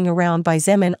without turning around,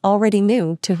 Xietain already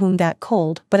knew to whom that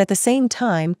cold but at the same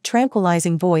time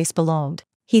tranquilizing voice belonged.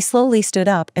 He slowly stood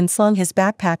up and slung his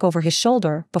backpack over his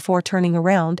shoulder before turning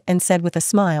around and said with a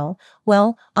smile,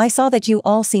 Well, I saw that you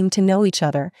all seemed to know each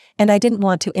other, and I didn't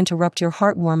want to interrupt your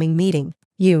heartwarming meeting.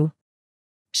 You.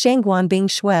 Shangguan Bing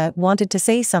Shui wanted to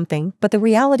say something, but the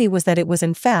reality was that it was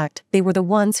in fact they were the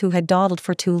ones who had dawdled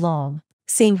for too long.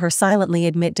 Seeing her silently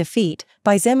admit defeat,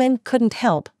 Xietain couldn't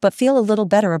help but feel a little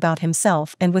better about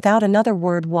himself, and without another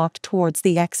word walked towards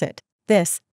the exit.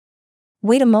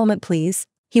 Wait a moment please.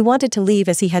 He wanted to leave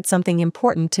as he had something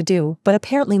important to do, but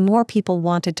apparently more people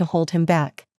wanted to hold him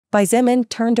back. Xietain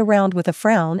turned around with a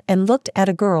frown and looked at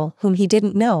a girl whom he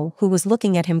didn't know who was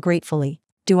looking at him gratefully.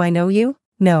 Do I know you?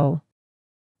 No.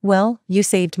 Well, you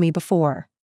saved me before.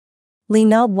 Li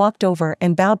Na walked over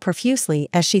and bowed profusely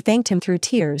as she thanked him through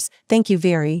tears. Thank you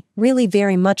really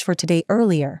very much for today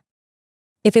earlier.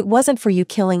 If it wasn't for you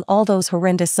killing all those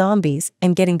horrendous zombies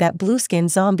and getting that blue-skinned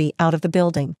zombie out of the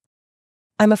building,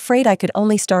 I'm afraid I could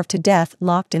only starve to death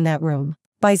locked in that room.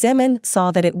 Xietain saw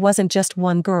that it wasn't just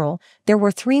one girl, there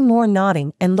were three more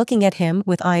nodding and looking at him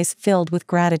with eyes filled with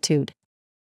gratitude.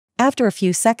 After a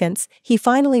few seconds, he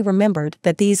finally remembered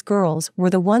that these girls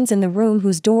were the ones in the room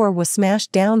whose door was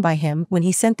smashed down by him when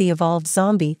he sent the evolved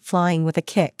zombie flying with a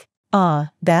kick.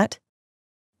 That?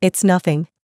 It's nothing.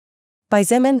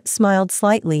 Xietain smiled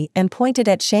slightly and pointed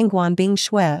at Shangguan Bing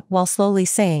Shui while slowly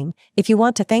saying, If you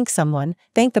want to thank someone,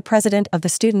 thank the president of the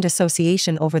student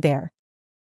association over there.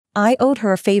 I owed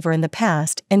her a favor in the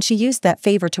past, and she used that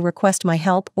favor to request my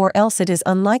help, or else it is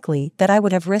unlikely that I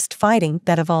would have risked fighting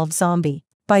that evolved zombie.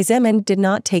 Xietain did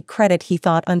not take credit he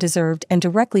thought undeserved and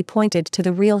directly pointed to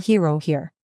the real hero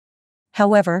here.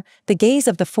 However, the gaze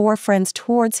of the four friends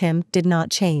towards him did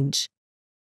not change.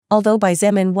 Although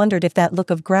Xietain wondered if that look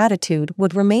of gratitude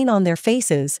would remain on their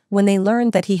faces when they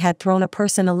learned that he had thrown a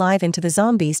person alive into the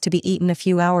zombies to be eaten a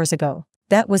few hours ago.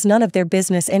 That was none of their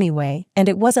business anyway, and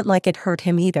it wasn't like it hurt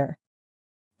him either.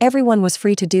 Everyone was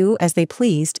free to do as they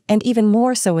pleased, and even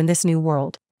more so in this new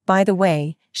world. By the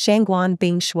way, Shangguan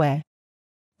Bing Shui.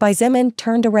 Xietain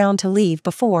turned around to leave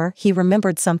before he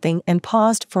remembered something and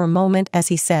paused for a moment as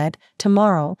he said,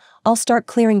 Tomorrow, I'll start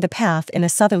clearing the path in a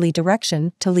southerly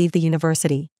direction to leave the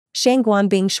university. Shangguan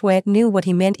Bing Shui knew what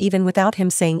he meant even without him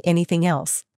saying anything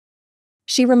else.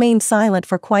 She remained silent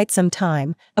for quite some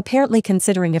time, apparently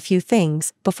considering a few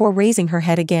things, before raising her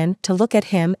head again to look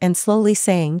at him and slowly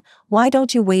saying, "Why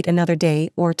don't you wait another day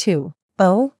or two?"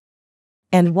 "Oh?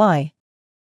 And why?"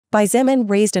 Xietain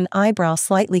raised an eyebrow,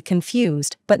 slightly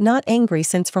confused but not angry,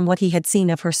 since from what he had seen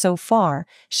of her so far,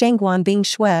 Shangguan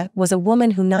Bingshui was a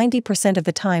woman who 90% of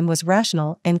the time was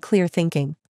rational and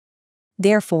clear-thinking.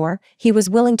 Therefore, he was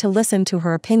willing to listen to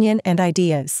her opinion and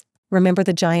ideas. "Remember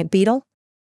the giant beetle?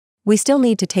 We still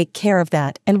need to take care of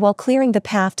that, and while clearing the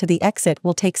path to the exit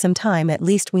will take some time, at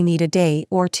least we need a day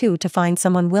or two to find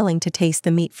someone willing to taste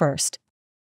the meat first."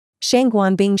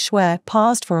 Shangguan Bingshui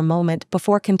paused for a moment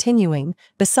before continuing,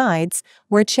 "Besides,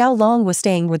 where Qiao Long was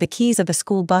staying were the keys of the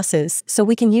school buses, so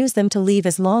we can use them to leave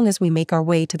as long as we make our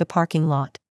way to the parking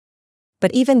lot.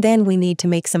 But even then we need to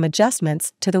make some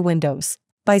adjustments to the windows."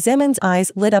 Xietan's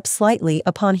eyes lit up slightly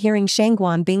upon hearing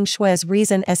Shangguan Bingshui's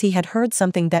reason, as he had heard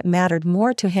something that mattered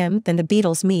more to him than the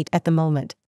beetle's meat at the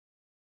moment.